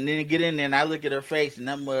good. And then get in there and I look at her face and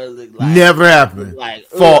that mother look like. Never happened.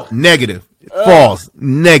 Like, negative. False.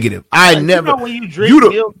 Negative. I never. You know when you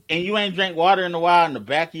drink milk and you ain't drank water in a while and the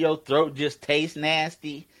back of your throat just tastes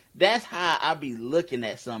nasty? That's how I be looking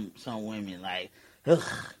at some women like, ugh.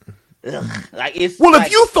 Like it's well, like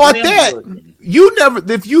if you thought that, looking.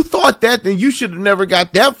 if you thought that, then you should have never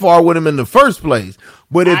got that far with him in the first place.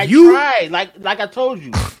 But if I you tried, like I told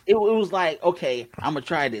you, it was like, okay, I'm gonna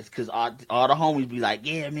try this because all the homies be like,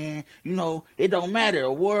 yeah, man, you know, it don't matter,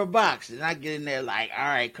 a warm box, and I get in there like, all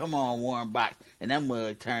right, come on, warm box, and that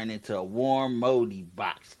mug turn into a warm moldy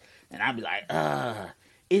box, and I be like,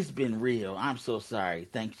 it's been real. I'm so sorry.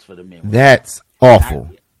 Thanks for the memory. That's awful.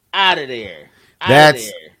 Out of there.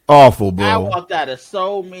 That's awful, bro. I walked out of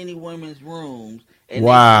so many women's rooms and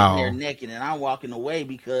wow, they're naked, and I'm walking away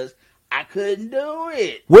because I couldn't do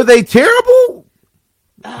it. Were they terrible?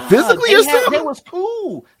 Physically or something? They was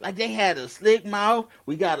cool. Like they had a slick mouth.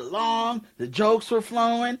 We got along. The jokes were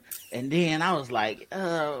flowing. And then I was like,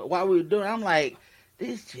 while we were doing, I'm like,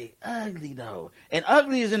 this chick ugly though. And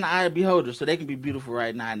ugly is in the eye of the beholder, so they can be beautiful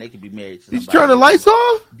right now and they can be married to somebody. Did you turn the lights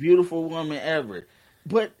off? Beautiful woman ever.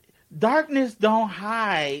 But darkness don't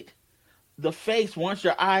hide the face once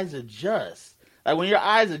your eyes adjust. Like when your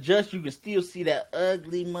eyes adjust, you can still see that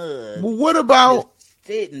ugly mug. Well, what about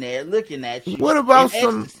sitting there looking at you? What about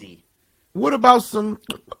ecstasy? What about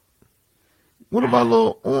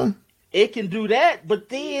little? It can do that, but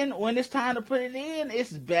then when it's time to put it in,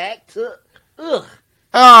 it's back to ugh.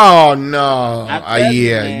 Oh no!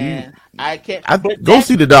 Man, I can't. Go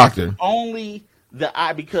see the doctor. Only the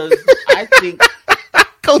eye, because I think.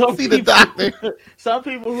 Go see the doctor. Some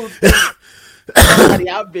people who think somebody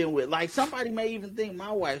I've been with, like somebody may even think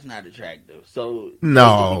my wife's not attractive. So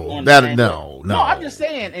no. I'm just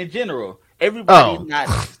saying in general, everybody's not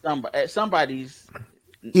somebody's.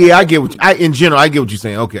 Yeah, I get what I get what you're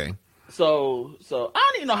saying. Okay. So I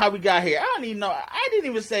don't even know how we got here. I don't even know. I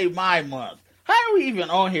didn't even say my month. How are we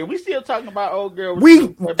even on here? We still talking about old girl.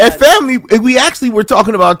 We at family. We actually were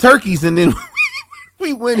talking about turkeys, and then.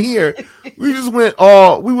 We went here. We went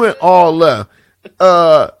all left.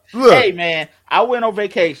 Look. Hey man, I went on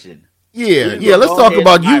vacation. Yeah. Let's talk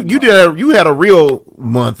about you. You had a real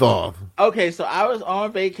month off. Okay, so I was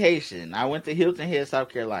on vacation. I went to Hilton Head, South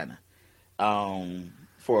Carolina,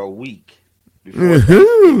 for a week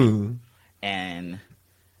before and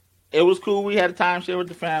it was cool. We had a timeshare with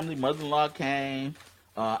the family. Mother-in-law came,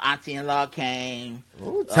 auntie-in-law came.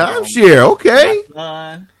 Oh, timeshare, okay. My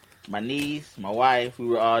son, my niece, my wife, we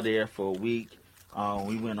were all there for a week.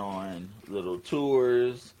 We went on little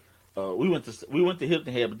tours. We went to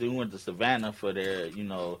Hilton Head, but then we went to Savannah for their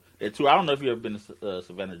tour. I don't know if you've ever been to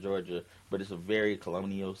Savannah, Georgia, but it's a very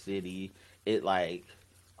colonial city. It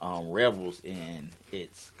revels in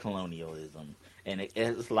its colonialism, and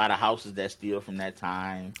it's a lot of houses that steal from that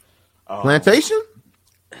time. Plantation?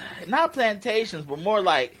 Not plantations, but more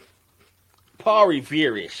like Paul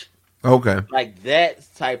Revere-ish. Okay. Like that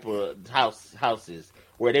type of houses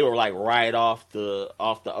where they were like right off the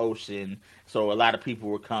ocean, so a lot of people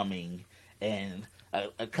were coming, and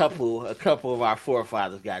a couple of our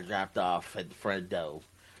forefathers got dropped off at the front door.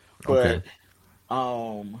 But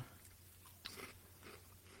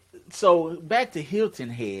so back to Hilton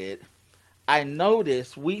Head, I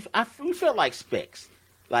noticed we felt like specks,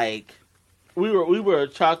 like we were a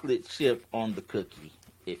chocolate chip on the cookie,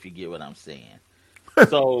 if you get what I'm saying.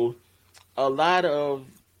 So a lot of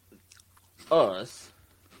us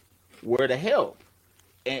were the help,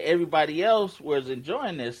 and everybody else was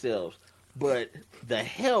enjoying themselves. But the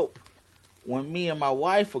help, when me and my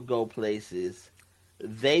wife would go places,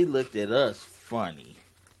 they looked at us funny,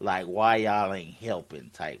 like why y'all ain't helping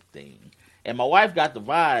type thing. And my wife got the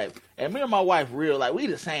vibe, and me and my wife real like we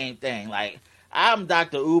the same thing. Like I'm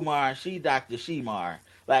Dr. Umar, she Dr. Shemar.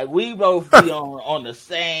 Like we both be on the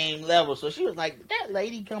same level. So she was like, "Did that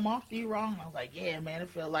lady come off to you wrong?" I was like, "Yeah, man, it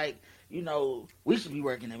felt like we should be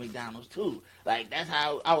working at McDonald's too." Like that's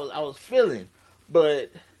how I was feeling.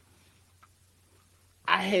 But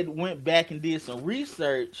I had went back and did some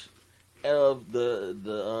research of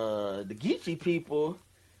the Geechee people,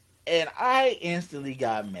 and I instantly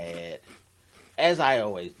got mad, as I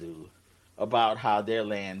always do, about how their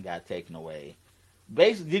land got taken away.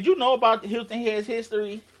 Basically, did you know about Hilton Head's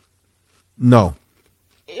history? No.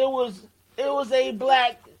 It was a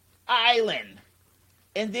black island.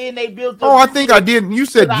 and then they built. Oh, I think I did. You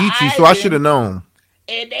said Geechee, so I should have known.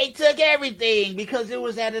 And they took everything because it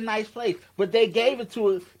was at a nice place. But they gave it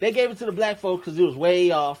to the black folks because it was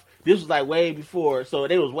way off. This was like way before, so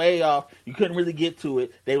they was way off. You couldn't really get to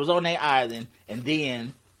it. They was on their island, and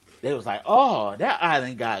then they was like, "Oh, that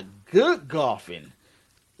island got good golfing.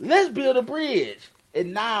 Let's build a bridge."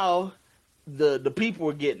 And now the people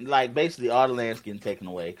were getting, like, basically all the land's getting taken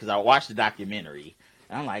away because I watched the documentary.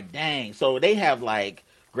 And I'm like, dang. So they have like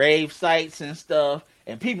grave sites and stuff,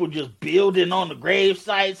 and people just building on the grave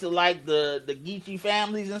sites of like the Geechee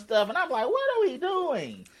families and stuff. And I'm like, what are we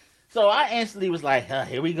doing? So I instantly was like,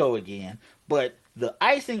 here we go again. But the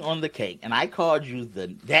icing on the cake, and I called you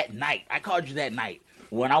that night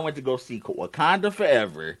when I went to go see Wakanda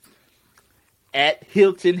Forever at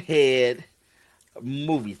Hilton Head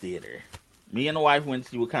movie theater. Me and the wife went to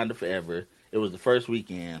see Wakanda Forever. It was the first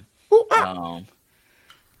weekend.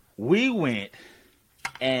 We went,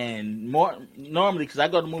 and normally, because I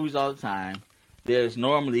go to movies all the time, there's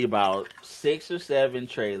normally about 6 or 7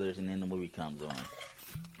 trailers, and then the movie comes on.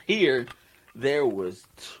 Here, there was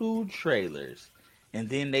 2 trailers, and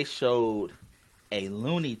then they showed a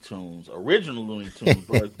original Looney Tunes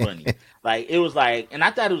Bugs Bunny. Like, it was like, and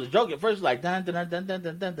I thought it was a joke at first, like, dun dun dun dun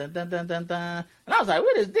dun dun dun dun dun dun dun, and I was like,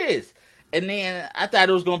 what is this? And then I thought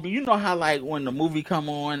it was gonna be, you know how like when the movie come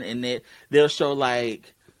on and they'll show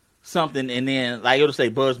like something, and then like it'll say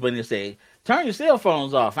Bugs Bunny and say, turn your cell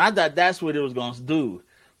phones off. I thought that's what it was gonna do,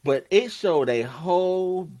 but it showed a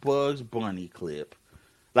whole Bugs Bunny clip,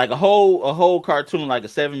 like a whole cartoon, like a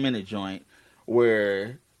 7-minute joint,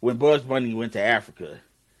 where when Bugs Bunny went to Africa,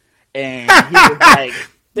 and he was like,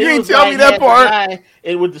 you didn't tell me that part.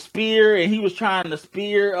 And with the spear, and he was trying to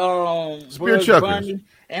spear Bugs Bunny,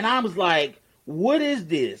 and I was like, what is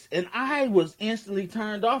this? And I was instantly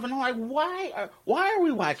turned off, and I'm like, why are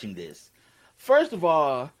we watching this? First of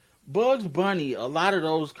all, Bugs Bunny, a lot of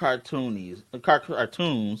those cartoons,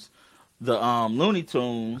 the Looney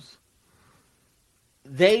Tunes,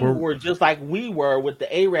 they were just like we were with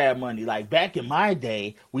the Arab money. Like back in my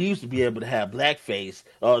day, we used to be able to have blackface.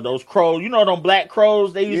 Those crows, you know, them black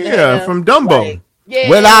crows they used to have from Dumbo. Like,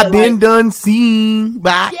 well, I've been done seen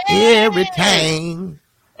by everything.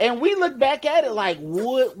 And we look back at it like,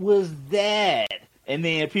 what was that? And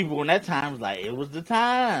then people in that time was like, it was the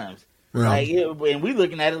times. Right. And we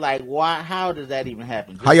looking at it like, why? How does that even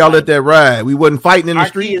happen? Just how y'all let that ride? We wasn't fighting in the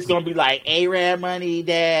street. It's gonna be like Arab money,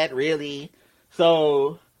 Dad. Really?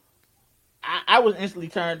 So I was instantly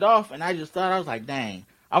turned off, and I just thought, I was like, dang,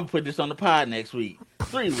 I'm gonna put this on the pod next week.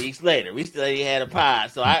 3 weeks later, we still ain't had a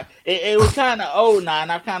pod. So it was kind of old now,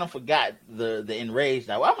 and I kind of forgot the enraged.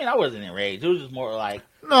 I mean, I wasn't enraged. It was just more like,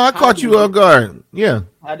 no, I caught you off guard. Yeah.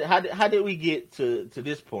 How did we get to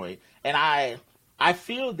this point? And I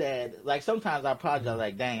feel that, like, sometimes I apologize,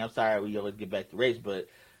 like, dang, I'm sorry we always get back to race, but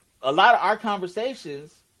a lot of our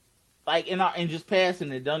conversations, like, in just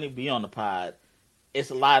passing it, don't even be on the pod, it's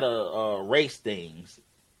a lot of race things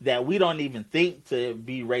that we don't even think to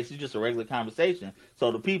be race. It's just a regular conversation.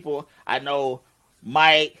 So the people, I know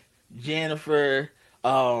Mike, Jennifer,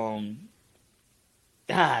 dang,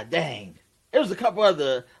 there was a couple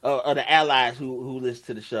other of the allies who listen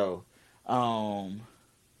to the show. And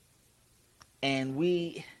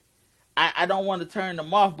I don't want to turn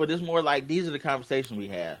them off, but it's more like these are the conversations we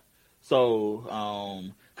have. So,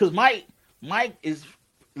 because Mike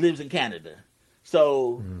lives in Canada,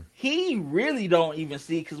 so he really don't even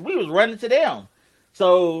see, because we was running to them,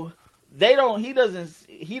 so I don't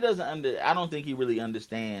think he really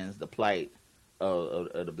understands the plight of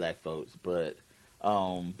the black folks. But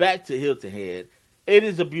back to Hilton Head, it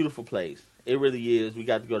is a beautiful place. It really is. We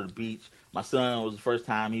got to go to the beach. My son was the first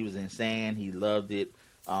time he was in sand. He loved it.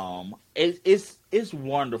 It's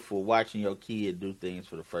wonderful watching your kid do things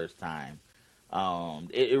for the first time.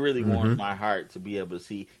 It really warms my heart to be able to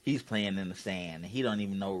see he's playing in the sand, and he don't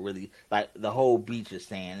even know really, like, the whole beach is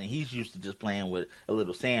sand, and he's used to just playing with a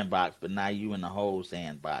little sandbox, but now you in the whole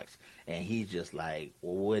sandbox, and he's just like,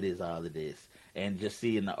 well, what is all of this? And just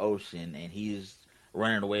seeing the ocean, and he's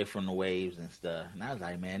running away from the waves and stuff. And I was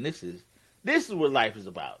like, man, this is what life is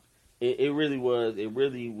about. It really was. It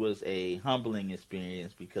really was a humbling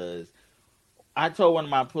experience, because I told one of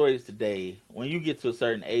my employees today, when you get to a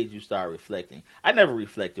certain age, you start reflecting. I never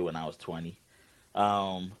reflected when I was 20.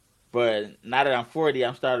 But now that I'm 40,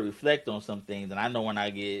 I'm starting to reflect on some things. And I know when I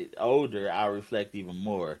get older, I'll reflect even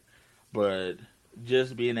more. But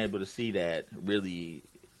just being able to see that really,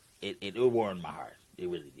 it warmed my heart. It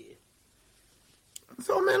really did.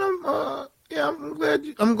 So, man,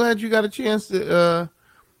 I'm glad you got a chance to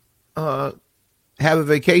have a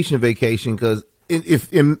vacation, because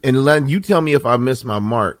Len, you tell me if I missed my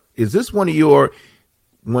mark. Is this one of your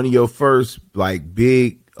first like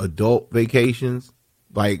big adult vacations,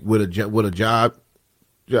 like with a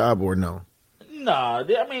job or no? No,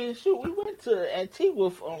 I mean, shoot, we went to Antigua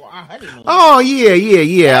on our honeymoon. Oh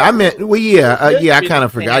yeah. I meant I kind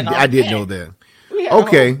of forgot. I didn't know that. We had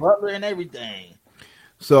Okay. a whole butler and everything.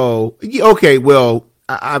 So okay, well,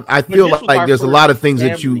 I feel But this was like our there's a first lot of things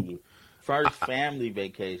that you first family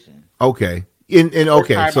vacation. okay. And First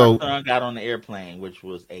okay, time so my son got on the airplane, which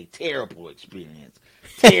was a terrible experience.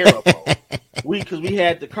 Terrible. Because we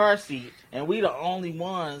had the car seat, and we the only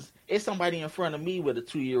ones. It's somebody in front of me with a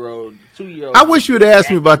 2-year-old. I wish you had asked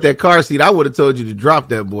me about that car seat. I would have told you to drop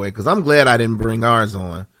that boy because I'm glad I didn't bring ours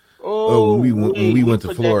on. Oh, when we went to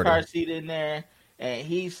put Florida. that car seat in there, and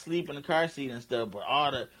he's sleeping in the car seat and stuff. But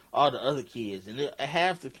all the other kids, and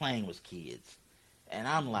half the plane was kids, and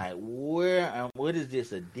I'm like, what is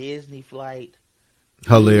this? A Disney flight?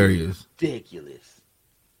 Hilarious. Ridiculous.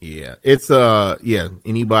 Yeah, it's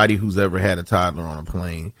anybody who's ever had a toddler on a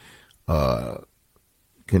plane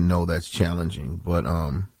can know that's challenging. But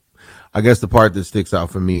I guess the part that sticks out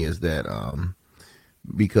for me is that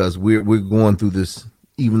because we're going through this,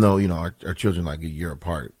 even though our children are like a year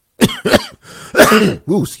apart.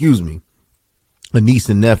 Ooh, excuse me. A niece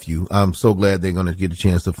and nephew. I'm so glad they're going to get a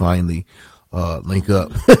chance to finally link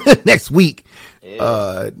up next week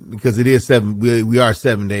because it is 7. We are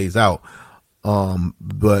 7 days out.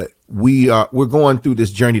 But we're going through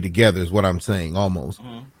this journey together is what I'm saying, almost,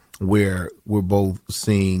 where we're both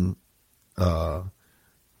seeing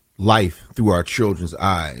life through our children's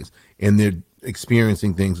eyes, and they're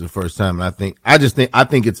experiencing things for the first time. And I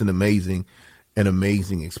think it's an amazing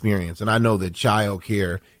experience. And I know that child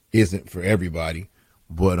care isn't for everybody,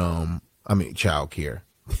 but child care.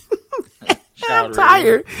 I'm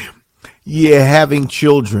tired. Yeah, having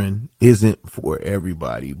children isn't for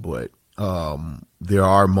everybody, but there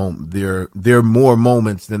are more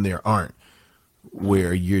moments than there aren't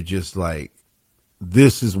where you're just like,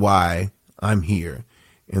 this is why I'm here,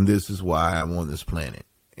 and this is why I'm on this planet,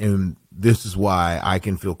 and this is why I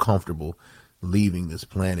can feel comfortable leaving this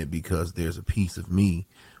planet, because there's a piece of me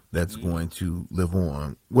that's going to live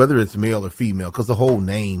on, whether it's male or female, because the whole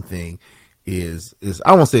name thing is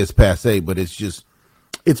I won't say it's passe, but it's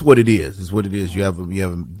what it is. It's what it is. You have a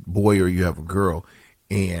boy or you have a girl,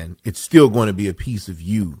 and it's still going to be a piece of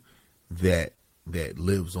you that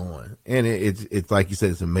lives on. And it's like you said,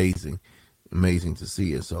 it's amazing to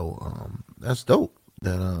see it. So that's dope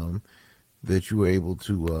that you were able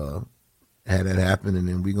to have that happen. And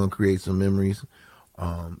then we're going to create some memories,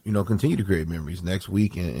 continue to create memories next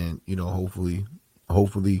week and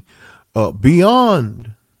hopefully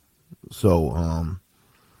beyond. So,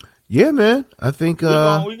 yeah, man, I think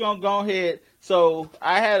we're gonna go ahead. So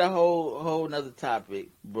I had a whole nother topic,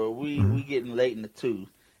 but we getting late in the tooth,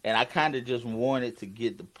 and I kind of just wanted to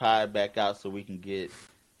get the pod back out so we can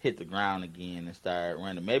hit the ground again and start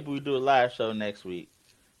running. Maybe we do a live show next week.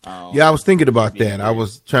 Yeah, I was thinking about that. I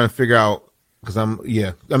was trying to figure out because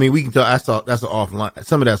we can tell. I saw that's offline.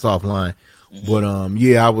 Some of that's offline, but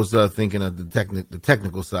I was thinking of the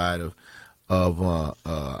technical side of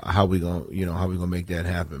how we gonna make that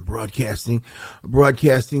happen. Broadcasting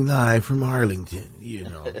live from Arlington.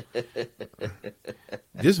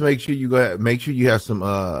 Just make sure you have some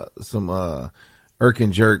Irk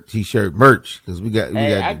and Jerk t-shirt merch because we got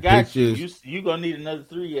I got pictures. You gonna need another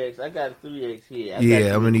 3X. I got a 3X here.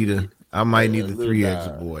 I might need a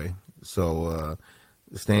 3X boy. So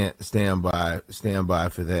stand by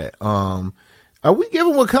for that. Are we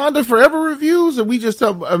giving Wakanda Forever reviews, or we just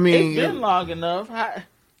talk? It's been long enough.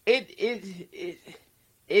 It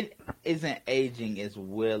isn't aging as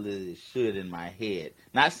well as it should in my head.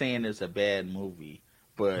 Not saying it's a bad movie,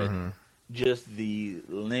 but just the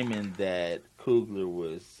lemon that Coogler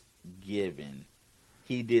was given,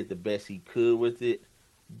 he did the best he could with it.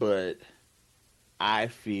 But I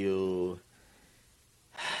feel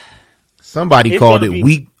somebody called it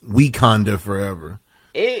Wakanda Forever.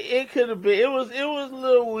 It could have been. It was a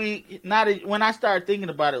little weak. When I started thinking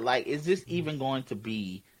about it, like, is this even going to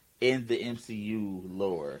be in the MCU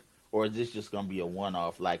lore, or is this just going to be a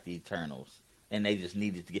one-off like the Eternals? And they just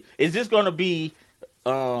needed to get. Is this going to be?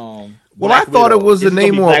 Well, I thought it was a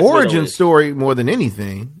Namor origin story more than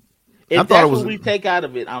anything. If that's what we take out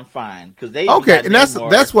of it, I'm fine because they and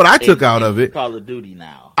that's what I took out of it. Call of Duty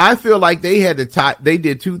now. I feel like they had to tie. They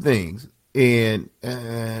did two things. And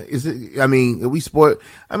is it? We spoil.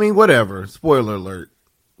 Whatever. Spoiler alert.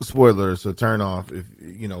 Spoilers. So turn off if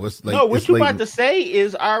it's like. No, what you about to say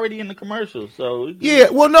is already in the commercial. So yeah.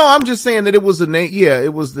 Well, no, I'm just saying that it was the name. Yeah,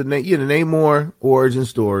 it was the name. Yeah, the Namor origin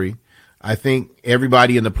story. I think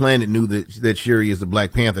everybody in the planet knew that Shuri is the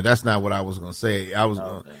Black Panther. That's not what I was going to say. I was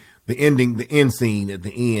the end scene at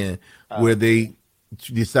the end where they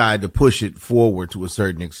decide to push it forward to a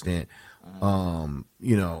certain extent. So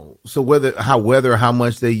how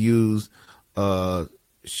much they use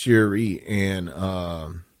Shuri and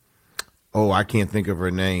I can't think of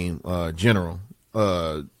her name, General,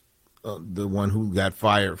 the one who got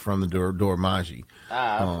fired from the Dormaji.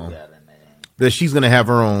 I forgot her name. That she's gonna have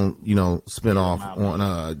her own, spinoff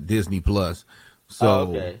on Disney Plus.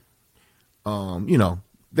 So,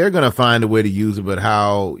 they're gonna find a way to use it, but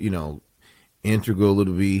how integral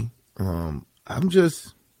it'll be. I'm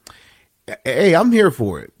here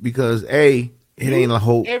for it because it ain't a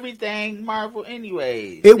whole everything Marvel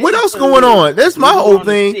anyways. What else going on? That's my whole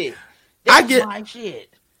thing. That's my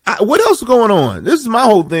shit. What else is going on? This is my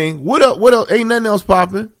whole thing. What else? Ain't nothing else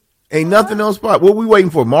popping. Ain't nothing else popping. What we waiting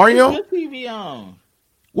for? Mario? What's your TV on?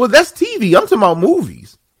 Well, that's TV. I'm talking about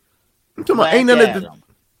movies. I'm talking about ain't nothing.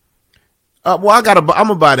 I'm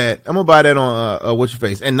gonna buy that. I'm gonna buy that on What's Your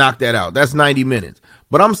Face and knock that out. That's 90 minutes.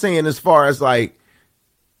 But I'm saying as far as like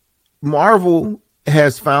Marvel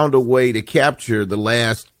has found a way to capture the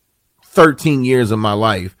last 13 years of my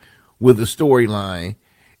life with a storyline,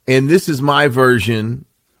 and this is my version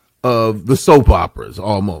of the soap operas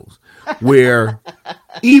almost, where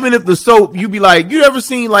even if the soap, you be like, you ever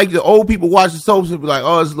seen like the old people watch the soaps and be like,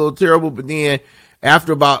 oh, it's a little terrible, but then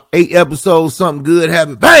after about 8 episodes, something good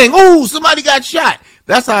happened. Bang! Oh, somebody got shot.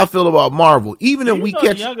 That's how I feel about Marvel. Even if we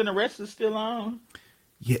catch Young and the Rest is still on.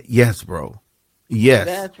 Yes, bro. Yes.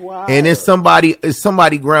 That's wild. And it's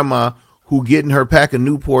somebody grandma who getting her pack of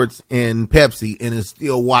Newports and Pepsi and is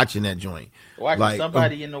still watching that joint. Watching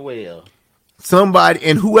somebody in the well. Somebody,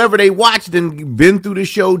 and whoever they watched and been through the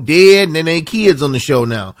show dead, and then they kids on the show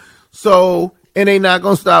now. So, and they not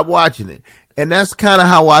going to stop watching it. And that's kind of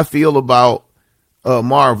how I feel about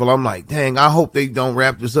Marvel. I'm like, dang, I hope they don't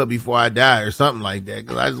wrap this up before I die or something like that.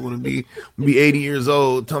 Cause I just want to be 80 years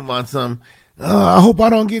old talking about some, I hope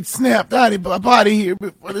I don't get snapped out of here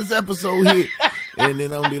before this episode hit. And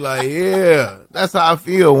then I'm be like, yeah, that's how I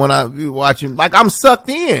feel when I be watching. Like I'm sucked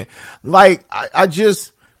in. Like I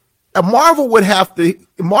just, Marvel would have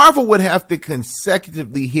to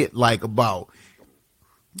consecutively hit like about,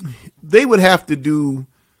 they would have to do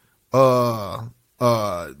DC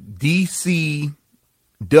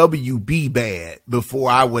WB bad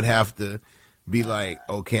before I would have to be like,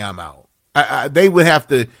 okay, I'm out. They would have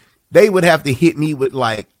to hit me with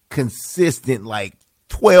like consistent like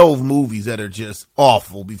 12 movies that are just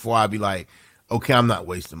awful before I'd be like, okay, I'm not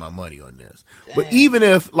wasting my money on this. Dang. But even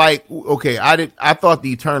if like, okay, I thought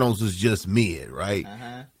the Eternals was just mid, right?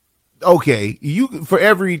 Okay, for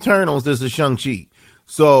every Eternals there's a Shang-Chi.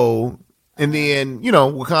 So, and then,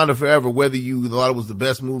 Wakanda Forever, whether you thought it was the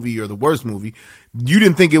best movie or the worst movie, you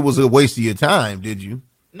didn't think it was a waste of your time, did you?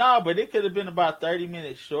 No, but it could have been about 30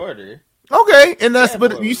 minutes shorter. Okay, and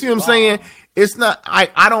but you see what I'm saying? It's not,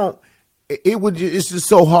 it's just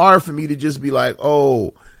so hard for me to just be like,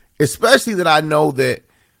 oh, especially that I know that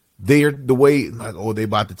they're the way, like, oh, they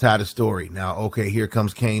about to tie the story. Now, okay, here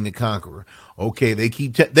comes Kang the Conqueror. Okay, they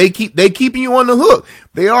keeping you on the hook.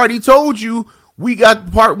 They already told you, we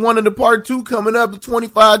got part 1 and the part 2 coming up to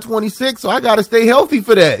 25, 26, so I got to stay healthy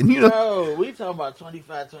for that. Bro, we talking about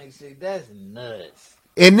 25, 26. That's nuts.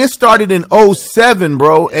 And this started in 07,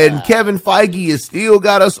 bro, and Kevin Feige has still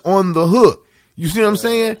got us on the hook. You see what I'm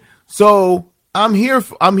saying? So I'm here.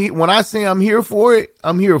 When I say I'm here for it,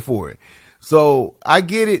 I'm here for it. So I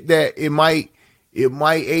get it that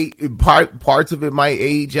parts of it might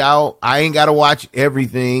age out. I ain't got to watch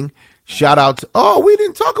everything. Shout out to, we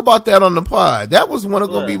didn't talk about that on the pod. That was one of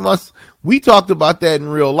going to be we talked about that in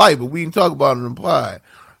real life, but we didn't talk about it on the pod.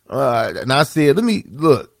 And I said, let me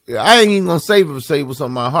look, I ain't even going to say what's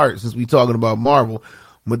on my heart since we talking about Marvel,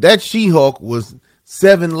 but that She-Hulk was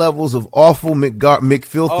 7 levels of awful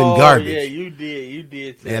McFilth and garbage. Yeah, you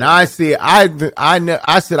did. And I said,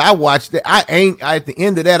 I said, I watched that. At the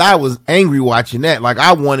end of that, I was angry watching that. Like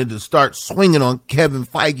I wanted to start swinging on Kevin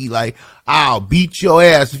Feige. Like, I'll beat your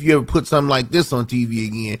ass if you ever put something like this on TV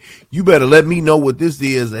again. You better let me know what this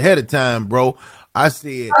is ahead of time, bro. I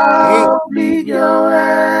said, I'll beat your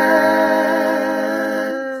ass.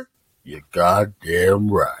 You're goddamn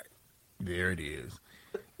right. There it is.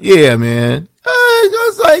 Yeah, man. I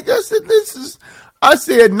was like, I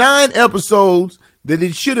said 9 episodes that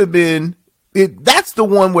it should have been. That's the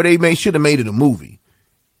one where they should have made it a movie.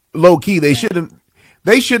 Low key, they should have.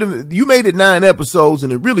 You made it 9 episodes,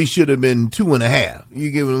 and it really should have been 2.5. You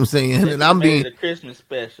get what I'm saying? And I'm being a Christmas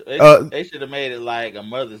special. They should have made it like a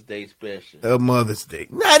Mother's Day special. A Mother's Day,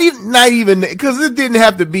 not even because it didn't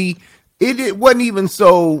have to be. it wasn't even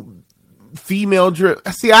so female driven.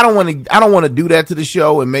 See, I don't want to do that to the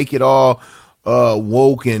show and make it all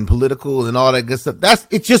woke and political and all that good stuff.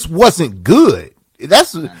 It just wasn't good.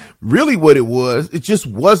 That's really what it was. It just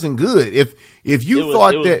wasn't good. If you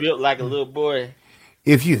thought that built like a little boy.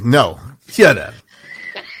 Shut up.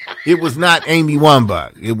 It was not Amy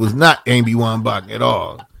Wambach. It was not Amy Wambach at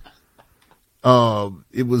all.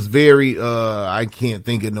 It was very I can't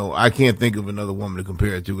think of another woman to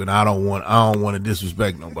compare it to, and I don't want to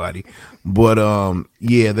disrespect nobody. But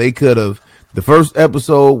yeah, they could have. The first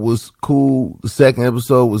episode was cool. The second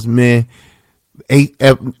episode was meh.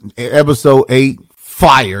 Episode 8,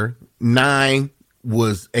 fire. 9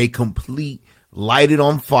 was a complete light it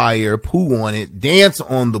on fire, poo on it, dance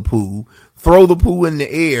on the poo, throw the poo in the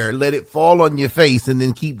air, let it fall on your face, and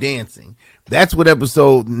then keep dancing. That's what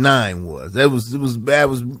episode 9 was. That was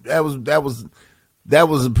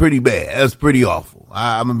pretty bad. That was pretty awful.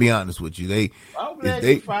 I'm gonna be honest with you. I'm glad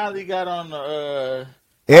you finally got on the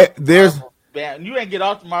you ain't get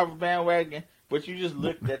off the Marvel bandwagon, but you just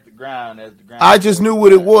looked at the ground as the ground. I just knew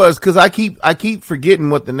what it was because I keep forgetting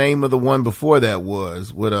what the name of the one before that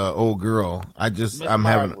was with old girl.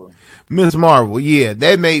 Having Miss Marvel. Yeah,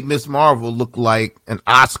 that made Miss Marvel look like an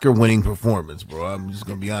Oscar-winning performance, bro. I'm just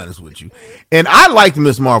gonna be honest with you. And I liked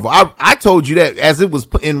Miss Marvel. I told you that as it was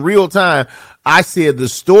in real time. I said the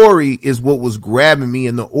story is what was grabbing me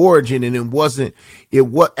in the origin, and it wasn't. It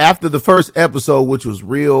was after the first episode, which was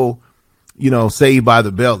real, Saved by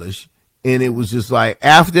the Bellish. And it was just like,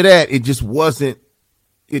 after that, it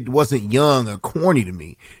wasn't young or corny to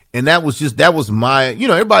me. And that was my,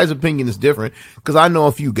 everybody's opinion is different. Cause I know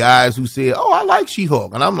a few guys who said, oh, I like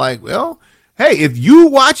She-Hulk. And I'm like, well, hey, if you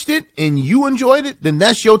watched it and you enjoyed it, then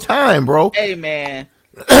that's your time, bro. Hey, man.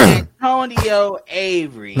 Antonio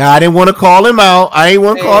Avery. Now, I didn't want to call him out. I ain't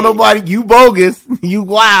want to call nobody. You bogus. You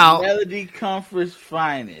wow. Melody Comfort's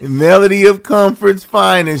finest. Melody of Comfort's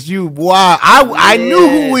finest. You wow. I knew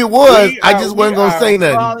who it was. I just wasn't going to say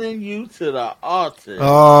nothing. Calling you to the altar.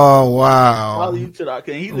 Oh, wow. Calling you to the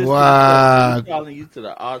altar. He calling you to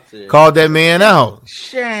the altar. Called that man out.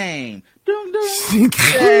 Shame.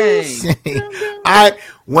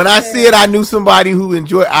 When I said I knew somebody who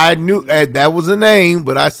enjoyed, I knew that was a name,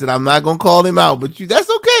 but I said I'm not gonna call him out. But that's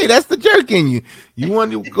okay. That's the jerk in you. You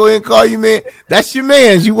want to go ahead and call you man? That's your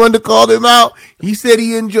man's. You wanted to call him out. He said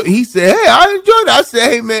he enjoyed. He said, "Hey, I enjoyed it." I said,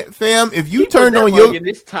 "Hey, man, fam, if you turned on your in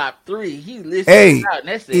this top 3, he listened out, and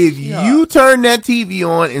that's if you turned that TV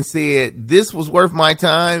on and said this was worth my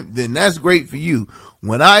time, then that's great for you."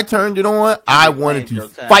 When I turned it on, I wanted to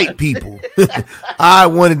fight people. I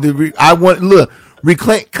wanted to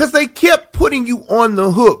reclaim, because they kept putting you on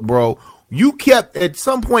the hook, bro. You kept, at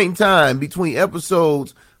some point in time between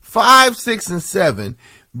episodes 5, 6, and 7,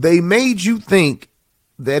 they made you think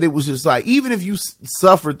that it was just like, even if you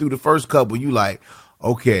suffered through the first couple, you like,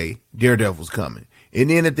 okay, Daredevil's coming. And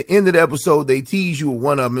then at the end of the episode, they tease you with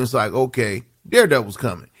one of them. And it's like, okay, Daredevil's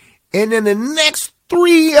coming. And then the next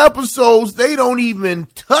 3 episodes, they don't even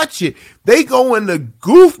touch it. They go into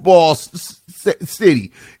goofball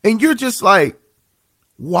city. And you're just like,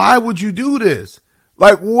 why would you do this?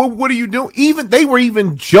 Like, what are you doing? They were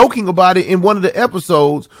even joking about it in one of the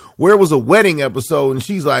episodes where it was a wedding episode. And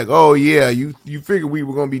she's like, oh, yeah, you figured we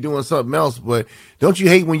were going to be doing something else. But don't you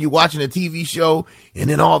hate when you're watching a TV show and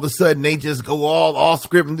then all of a sudden they just go all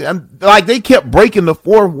scripted? Like, they kept breaking the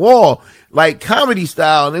fourth wall, like comedy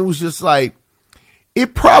style. And it was just like,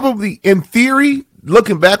 it probably, in theory,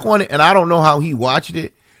 looking back on it, and I don't know how he watched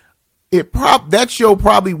it, that show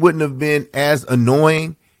probably wouldn't have been as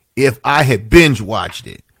annoying if I had binge watched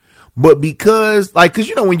it. But because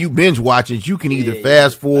when you binge watch it, you can either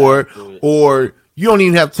fast forward or you don't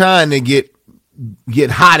even have time to get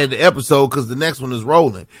hot at the episode because the next one is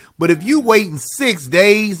rolling. But if you wait in 6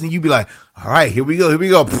 days and you be like, all right, here we go.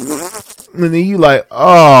 And then you like,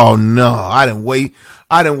 oh no, I didn't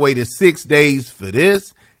waited 6 days for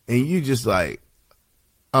this. And you just like,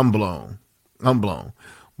 I'm blown.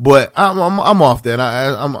 But I'm off that.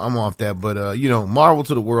 I'm off that. But Marvel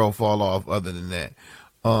to the world fall off. Other than that,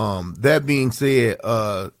 that being said,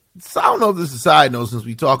 so I don't know if this is a side note since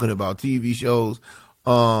we're talking about TV shows.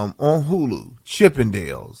 On Hulu,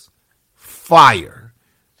 Chippendales, fire.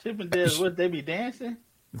 Chippendales, would they be dancing?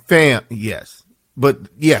 Yes,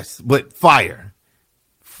 but fire.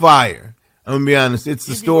 I'm gonna be honest. It's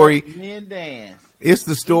the story. Men dance. It's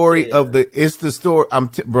the story of the. It's the story.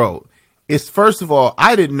 Bro. It's first of all,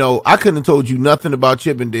 I didn't know. I couldn't have told you nothing about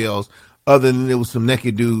Chippendales other than there was some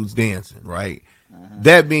naked dudes dancing, right?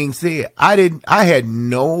 That being said, I had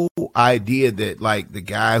no idea that like the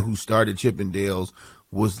guy who started Chippendales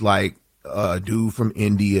was like a dude from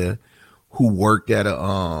India who worked at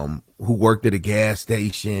a gas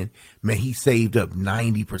station. Man, he saved up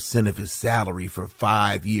 90% of his salary for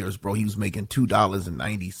 5 years, bro. He was making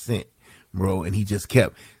 $2.90, bro, and he just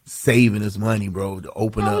kept saving his money, bro, to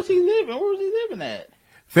open How up. was he living? Where was he living at?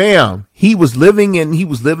 Fam, he was living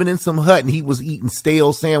in some hut, and he was eating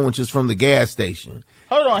stale sandwiches from the gas station.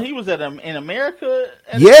 Hold on, he was in America?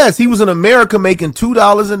 Yes, he was in America making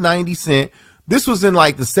 $2.90. This was in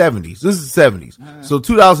like the 70s. This is the 70s. So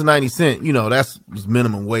 $2.90, you know, that's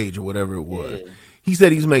minimum wage or whatever it was. Yeah. He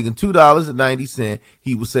said he's making $2.90.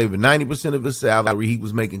 He was saving 90% of his salary. He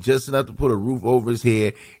was making just enough to put a roof over his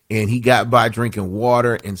head, and he got by drinking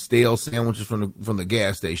water and stale sandwiches from the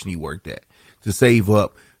gas station he worked at to save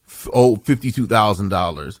up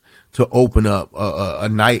 $52,000 to open up a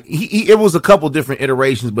night. It was a couple different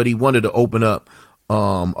iterations, but he wanted to open up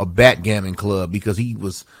a backgammon club because he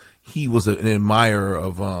was an admirer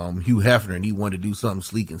of Hugh Hefner, and he wanted to do something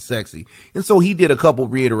sleek and sexy. And so he did a couple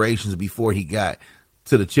reiterations before he got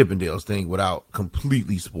to the Chippendales thing without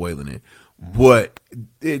completely spoiling it. But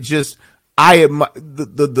it just, I admire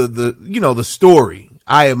the story.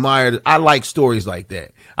 I like stories like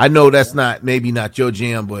that. I know that's maybe not your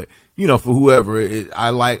jam, but you know, for whoever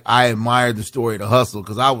I admired the story, The Hustle,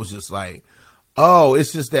 because I was just like, oh,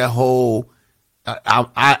 it's just that whole, I'm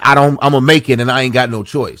gonna make it and I ain't got no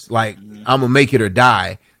choice. Like, I'm gonna make it or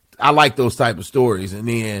die. I like those type of stories. And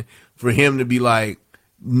then for him to be like,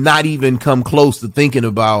 not even come close to thinking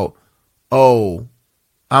about, oh,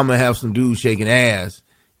 I'm gonna have some dudes shaking ass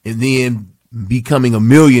and then becoming a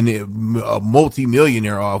millionaire, a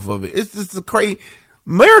multi-millionaire off of it. It's just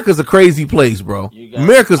America's a crazy place, bro.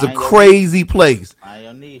 America's a crazy place.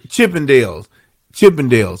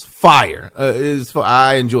 Chippendales, fire.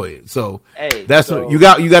 I enjoy it. So you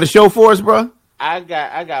got a show for us, bro? I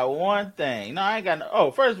got one thing. No, I ain't got no.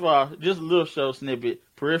 Oh, first of all, just a little show snippet,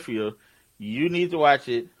 peripheral. You need to watch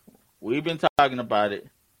it. We've been talking about it.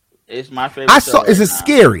 It's my favorite. Is it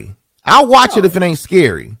scary? I'll watch it if it ain't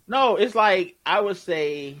scary. No, it's like, I would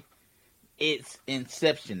say it's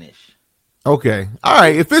Inception-ish. Okay. All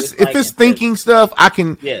right. If it's thinking stuff, I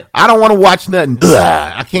can. Yeah. I don't want to watch nothing.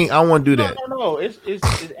 I can't. I don't want to do that. No. It's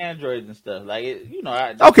androids and stuff. Like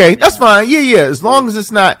okay, that's fine. Yeah. As long as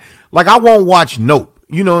it's not like, I won't watch Nope.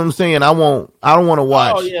 You know what I'm saying? I don't want to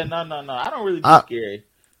watch. Oh yeah. No. I don't really do scary.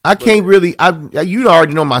 I can't really. You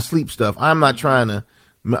already know my sleep stuff. I'm not trying to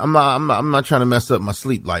mess up my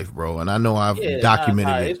sleep life, bro. And I know I've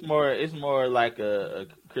documented it. It's more like a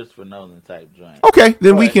Christopher Nolan type joint. Okay,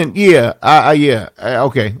 then we can. Yeah.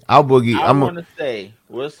 Okay, I'll boogie. I want to say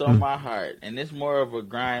what's on my heart, and it's more of a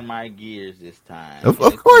grind my gears this time. Of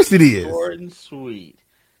course it is. Short and sweet.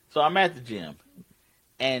 So I'm at the gym,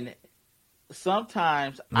 and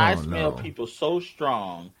sometimes I smell people so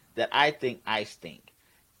strong that I think I stink.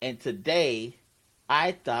 And today,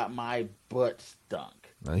 I thought my butt stunk.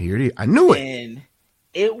 I hear it. I knew it. And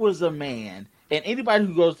it was a man. And anybody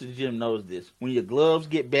who goes to the gym knows this. When your gloves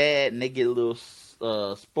get bad and they get a little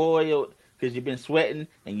spoiled because you've been sweating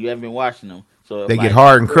and you haven't been washing them. So they get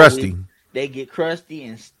hard and crusty. They get crusty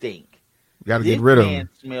and stink. Got to get rid of them. This man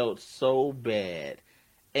smelled so bad.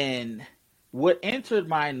 And what entered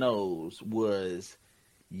my nose was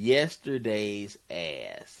yesterday's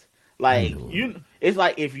ass. Like, it's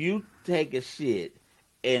like if you take a shit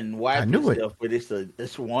and wipe yourself, but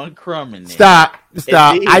it's one crumb in there. Stop.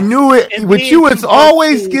 I knew it. With you, it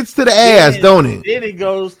always gets to the ass, don't it? Then it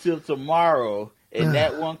goes till tomorrow, and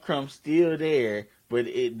that one crumb's still there, but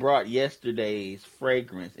it brought yesterday's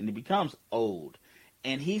fragrance, and it becomes old.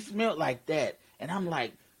 And he smelled like that, and I'm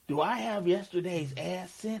like, do I have yesterday's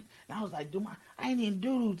ass scent? And I was like, I ain't even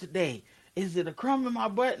doo-doo today. Is it a crumb in my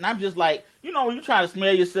butt? And I'm just like, you know, when you try to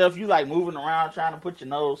smell yourself, you like moving around trying to put your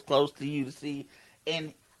nose close to you to see.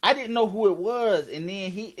 And I didn't know who it was. And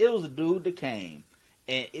then it was a dude that came,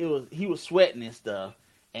 and he was sweating and stuff.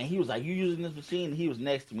 And he was like, you using this machine? And he was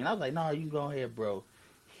next to me. And I was like, no, you can go ahead, bro.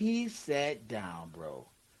 He sat down, bro.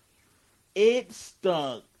 It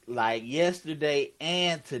stunk like yesterday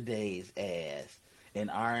and today's ass in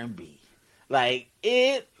R&B. Like,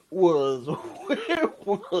 it was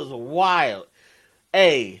wild.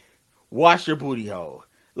 Hey, wash your booty hole.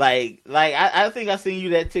 Like I think I seen you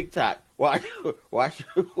that TikTok. Wash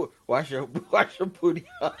your booty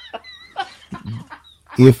hole.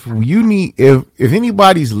 If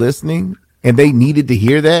anybody's listening and they needed to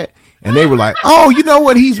hear that and they were like, oh, you know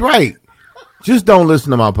what, he's right. Just don't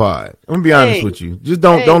listen to my pod. I'm gonna be honest with you. Just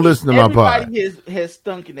don't listen to my pod. Everybody has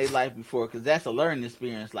stunk in their life before, because that's a learning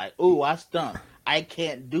experience. Like, oh, I stunk. I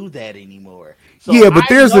can't do that anymore. So yeah, but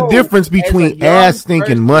there's a difference between ass stink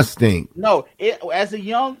and must stink. No, as a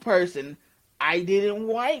young person, I didn't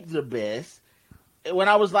wipe the best when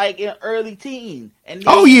I was like in early teen. And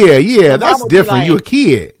yeah, that's different. Like, You a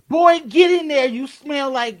kid. Boy, get in there. You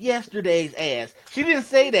smell like yesterday's ass. She didn't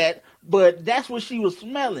say that, but that's what she was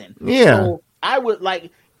smelling. Yeah. So I would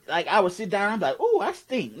like I would sit down. I'm like, oh, I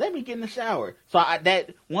stink. Let me get in the shower. So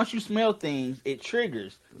that once you smell things, it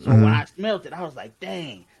triggers. So when I smelled it, I was like,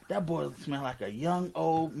 dang, that boy smelled like a young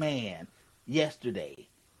old man yesterday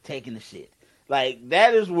taking the shit. Like,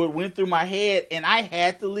 that is what went through my head, and I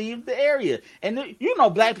had to leave the area. And you know,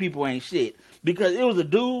 black people ain't shit, because it was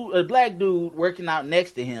a black dude working out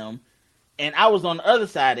next to him, and I was on the other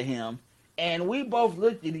side of him, and we both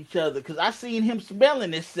looked at each other because I seen him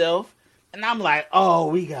smelling himself, and I'm like, oh,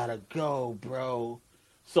 we gotta go, bro.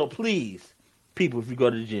 So please, people, if you go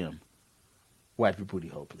to the gym, wipe your booty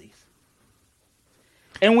hole, please.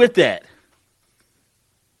 And with that,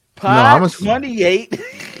 Pod 28.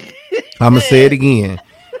 I'm going to say it again.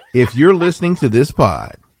 If you're listening to this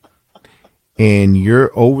pod and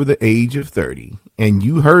you're over the age of 30 and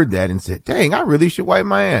you heard that and said, dang, I really should wipe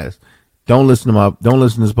my ass, don't listen to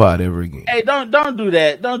this pod ever again. Hey, don't do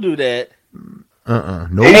that. Don't do that.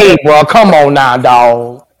 No. Hey, bro, come on now,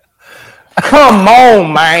 dog. Come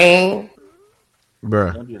on, man.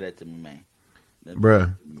 Bruh. Don't do that to me, man.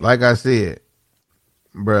 Bruh. Like I said,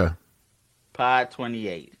 bruh. Pod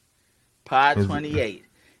 28. Pod 28.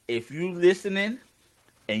 If you listening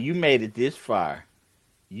and you made it this far,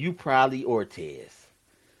 you probably Ortez.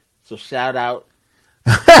 So shout out.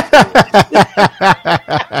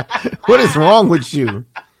 What is wrong with you?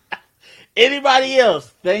 Anybody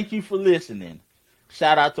else, thank you for listening.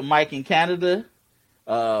 Shout out to Mike in Canada.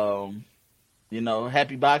 Happy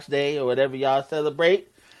Box Day or whatever y'all celebrate.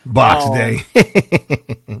 Box Day.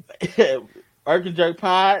 Irk and Jerk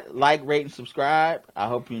Pod, like, rate, and subscribe. I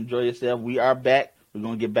hope you enjoy yourself. We are back. We're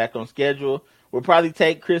going to get back on schedule. We'll probably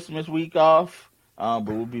take Christmas week off, but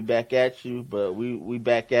we'll be back at you. But we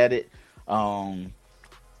back at it.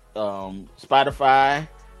 Spotify,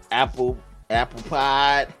 Apple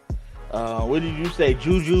Pod. What did you say?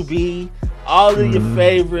 Jujubee. All of your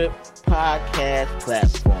favorite podcast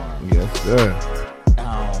platforms. Yes, sir.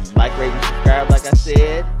 Like, rate, and subscribe, like I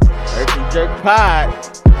said. Irk and Jerk Pod.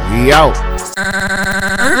 We out.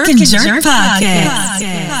 Irk and Jerk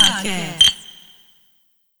Podcast.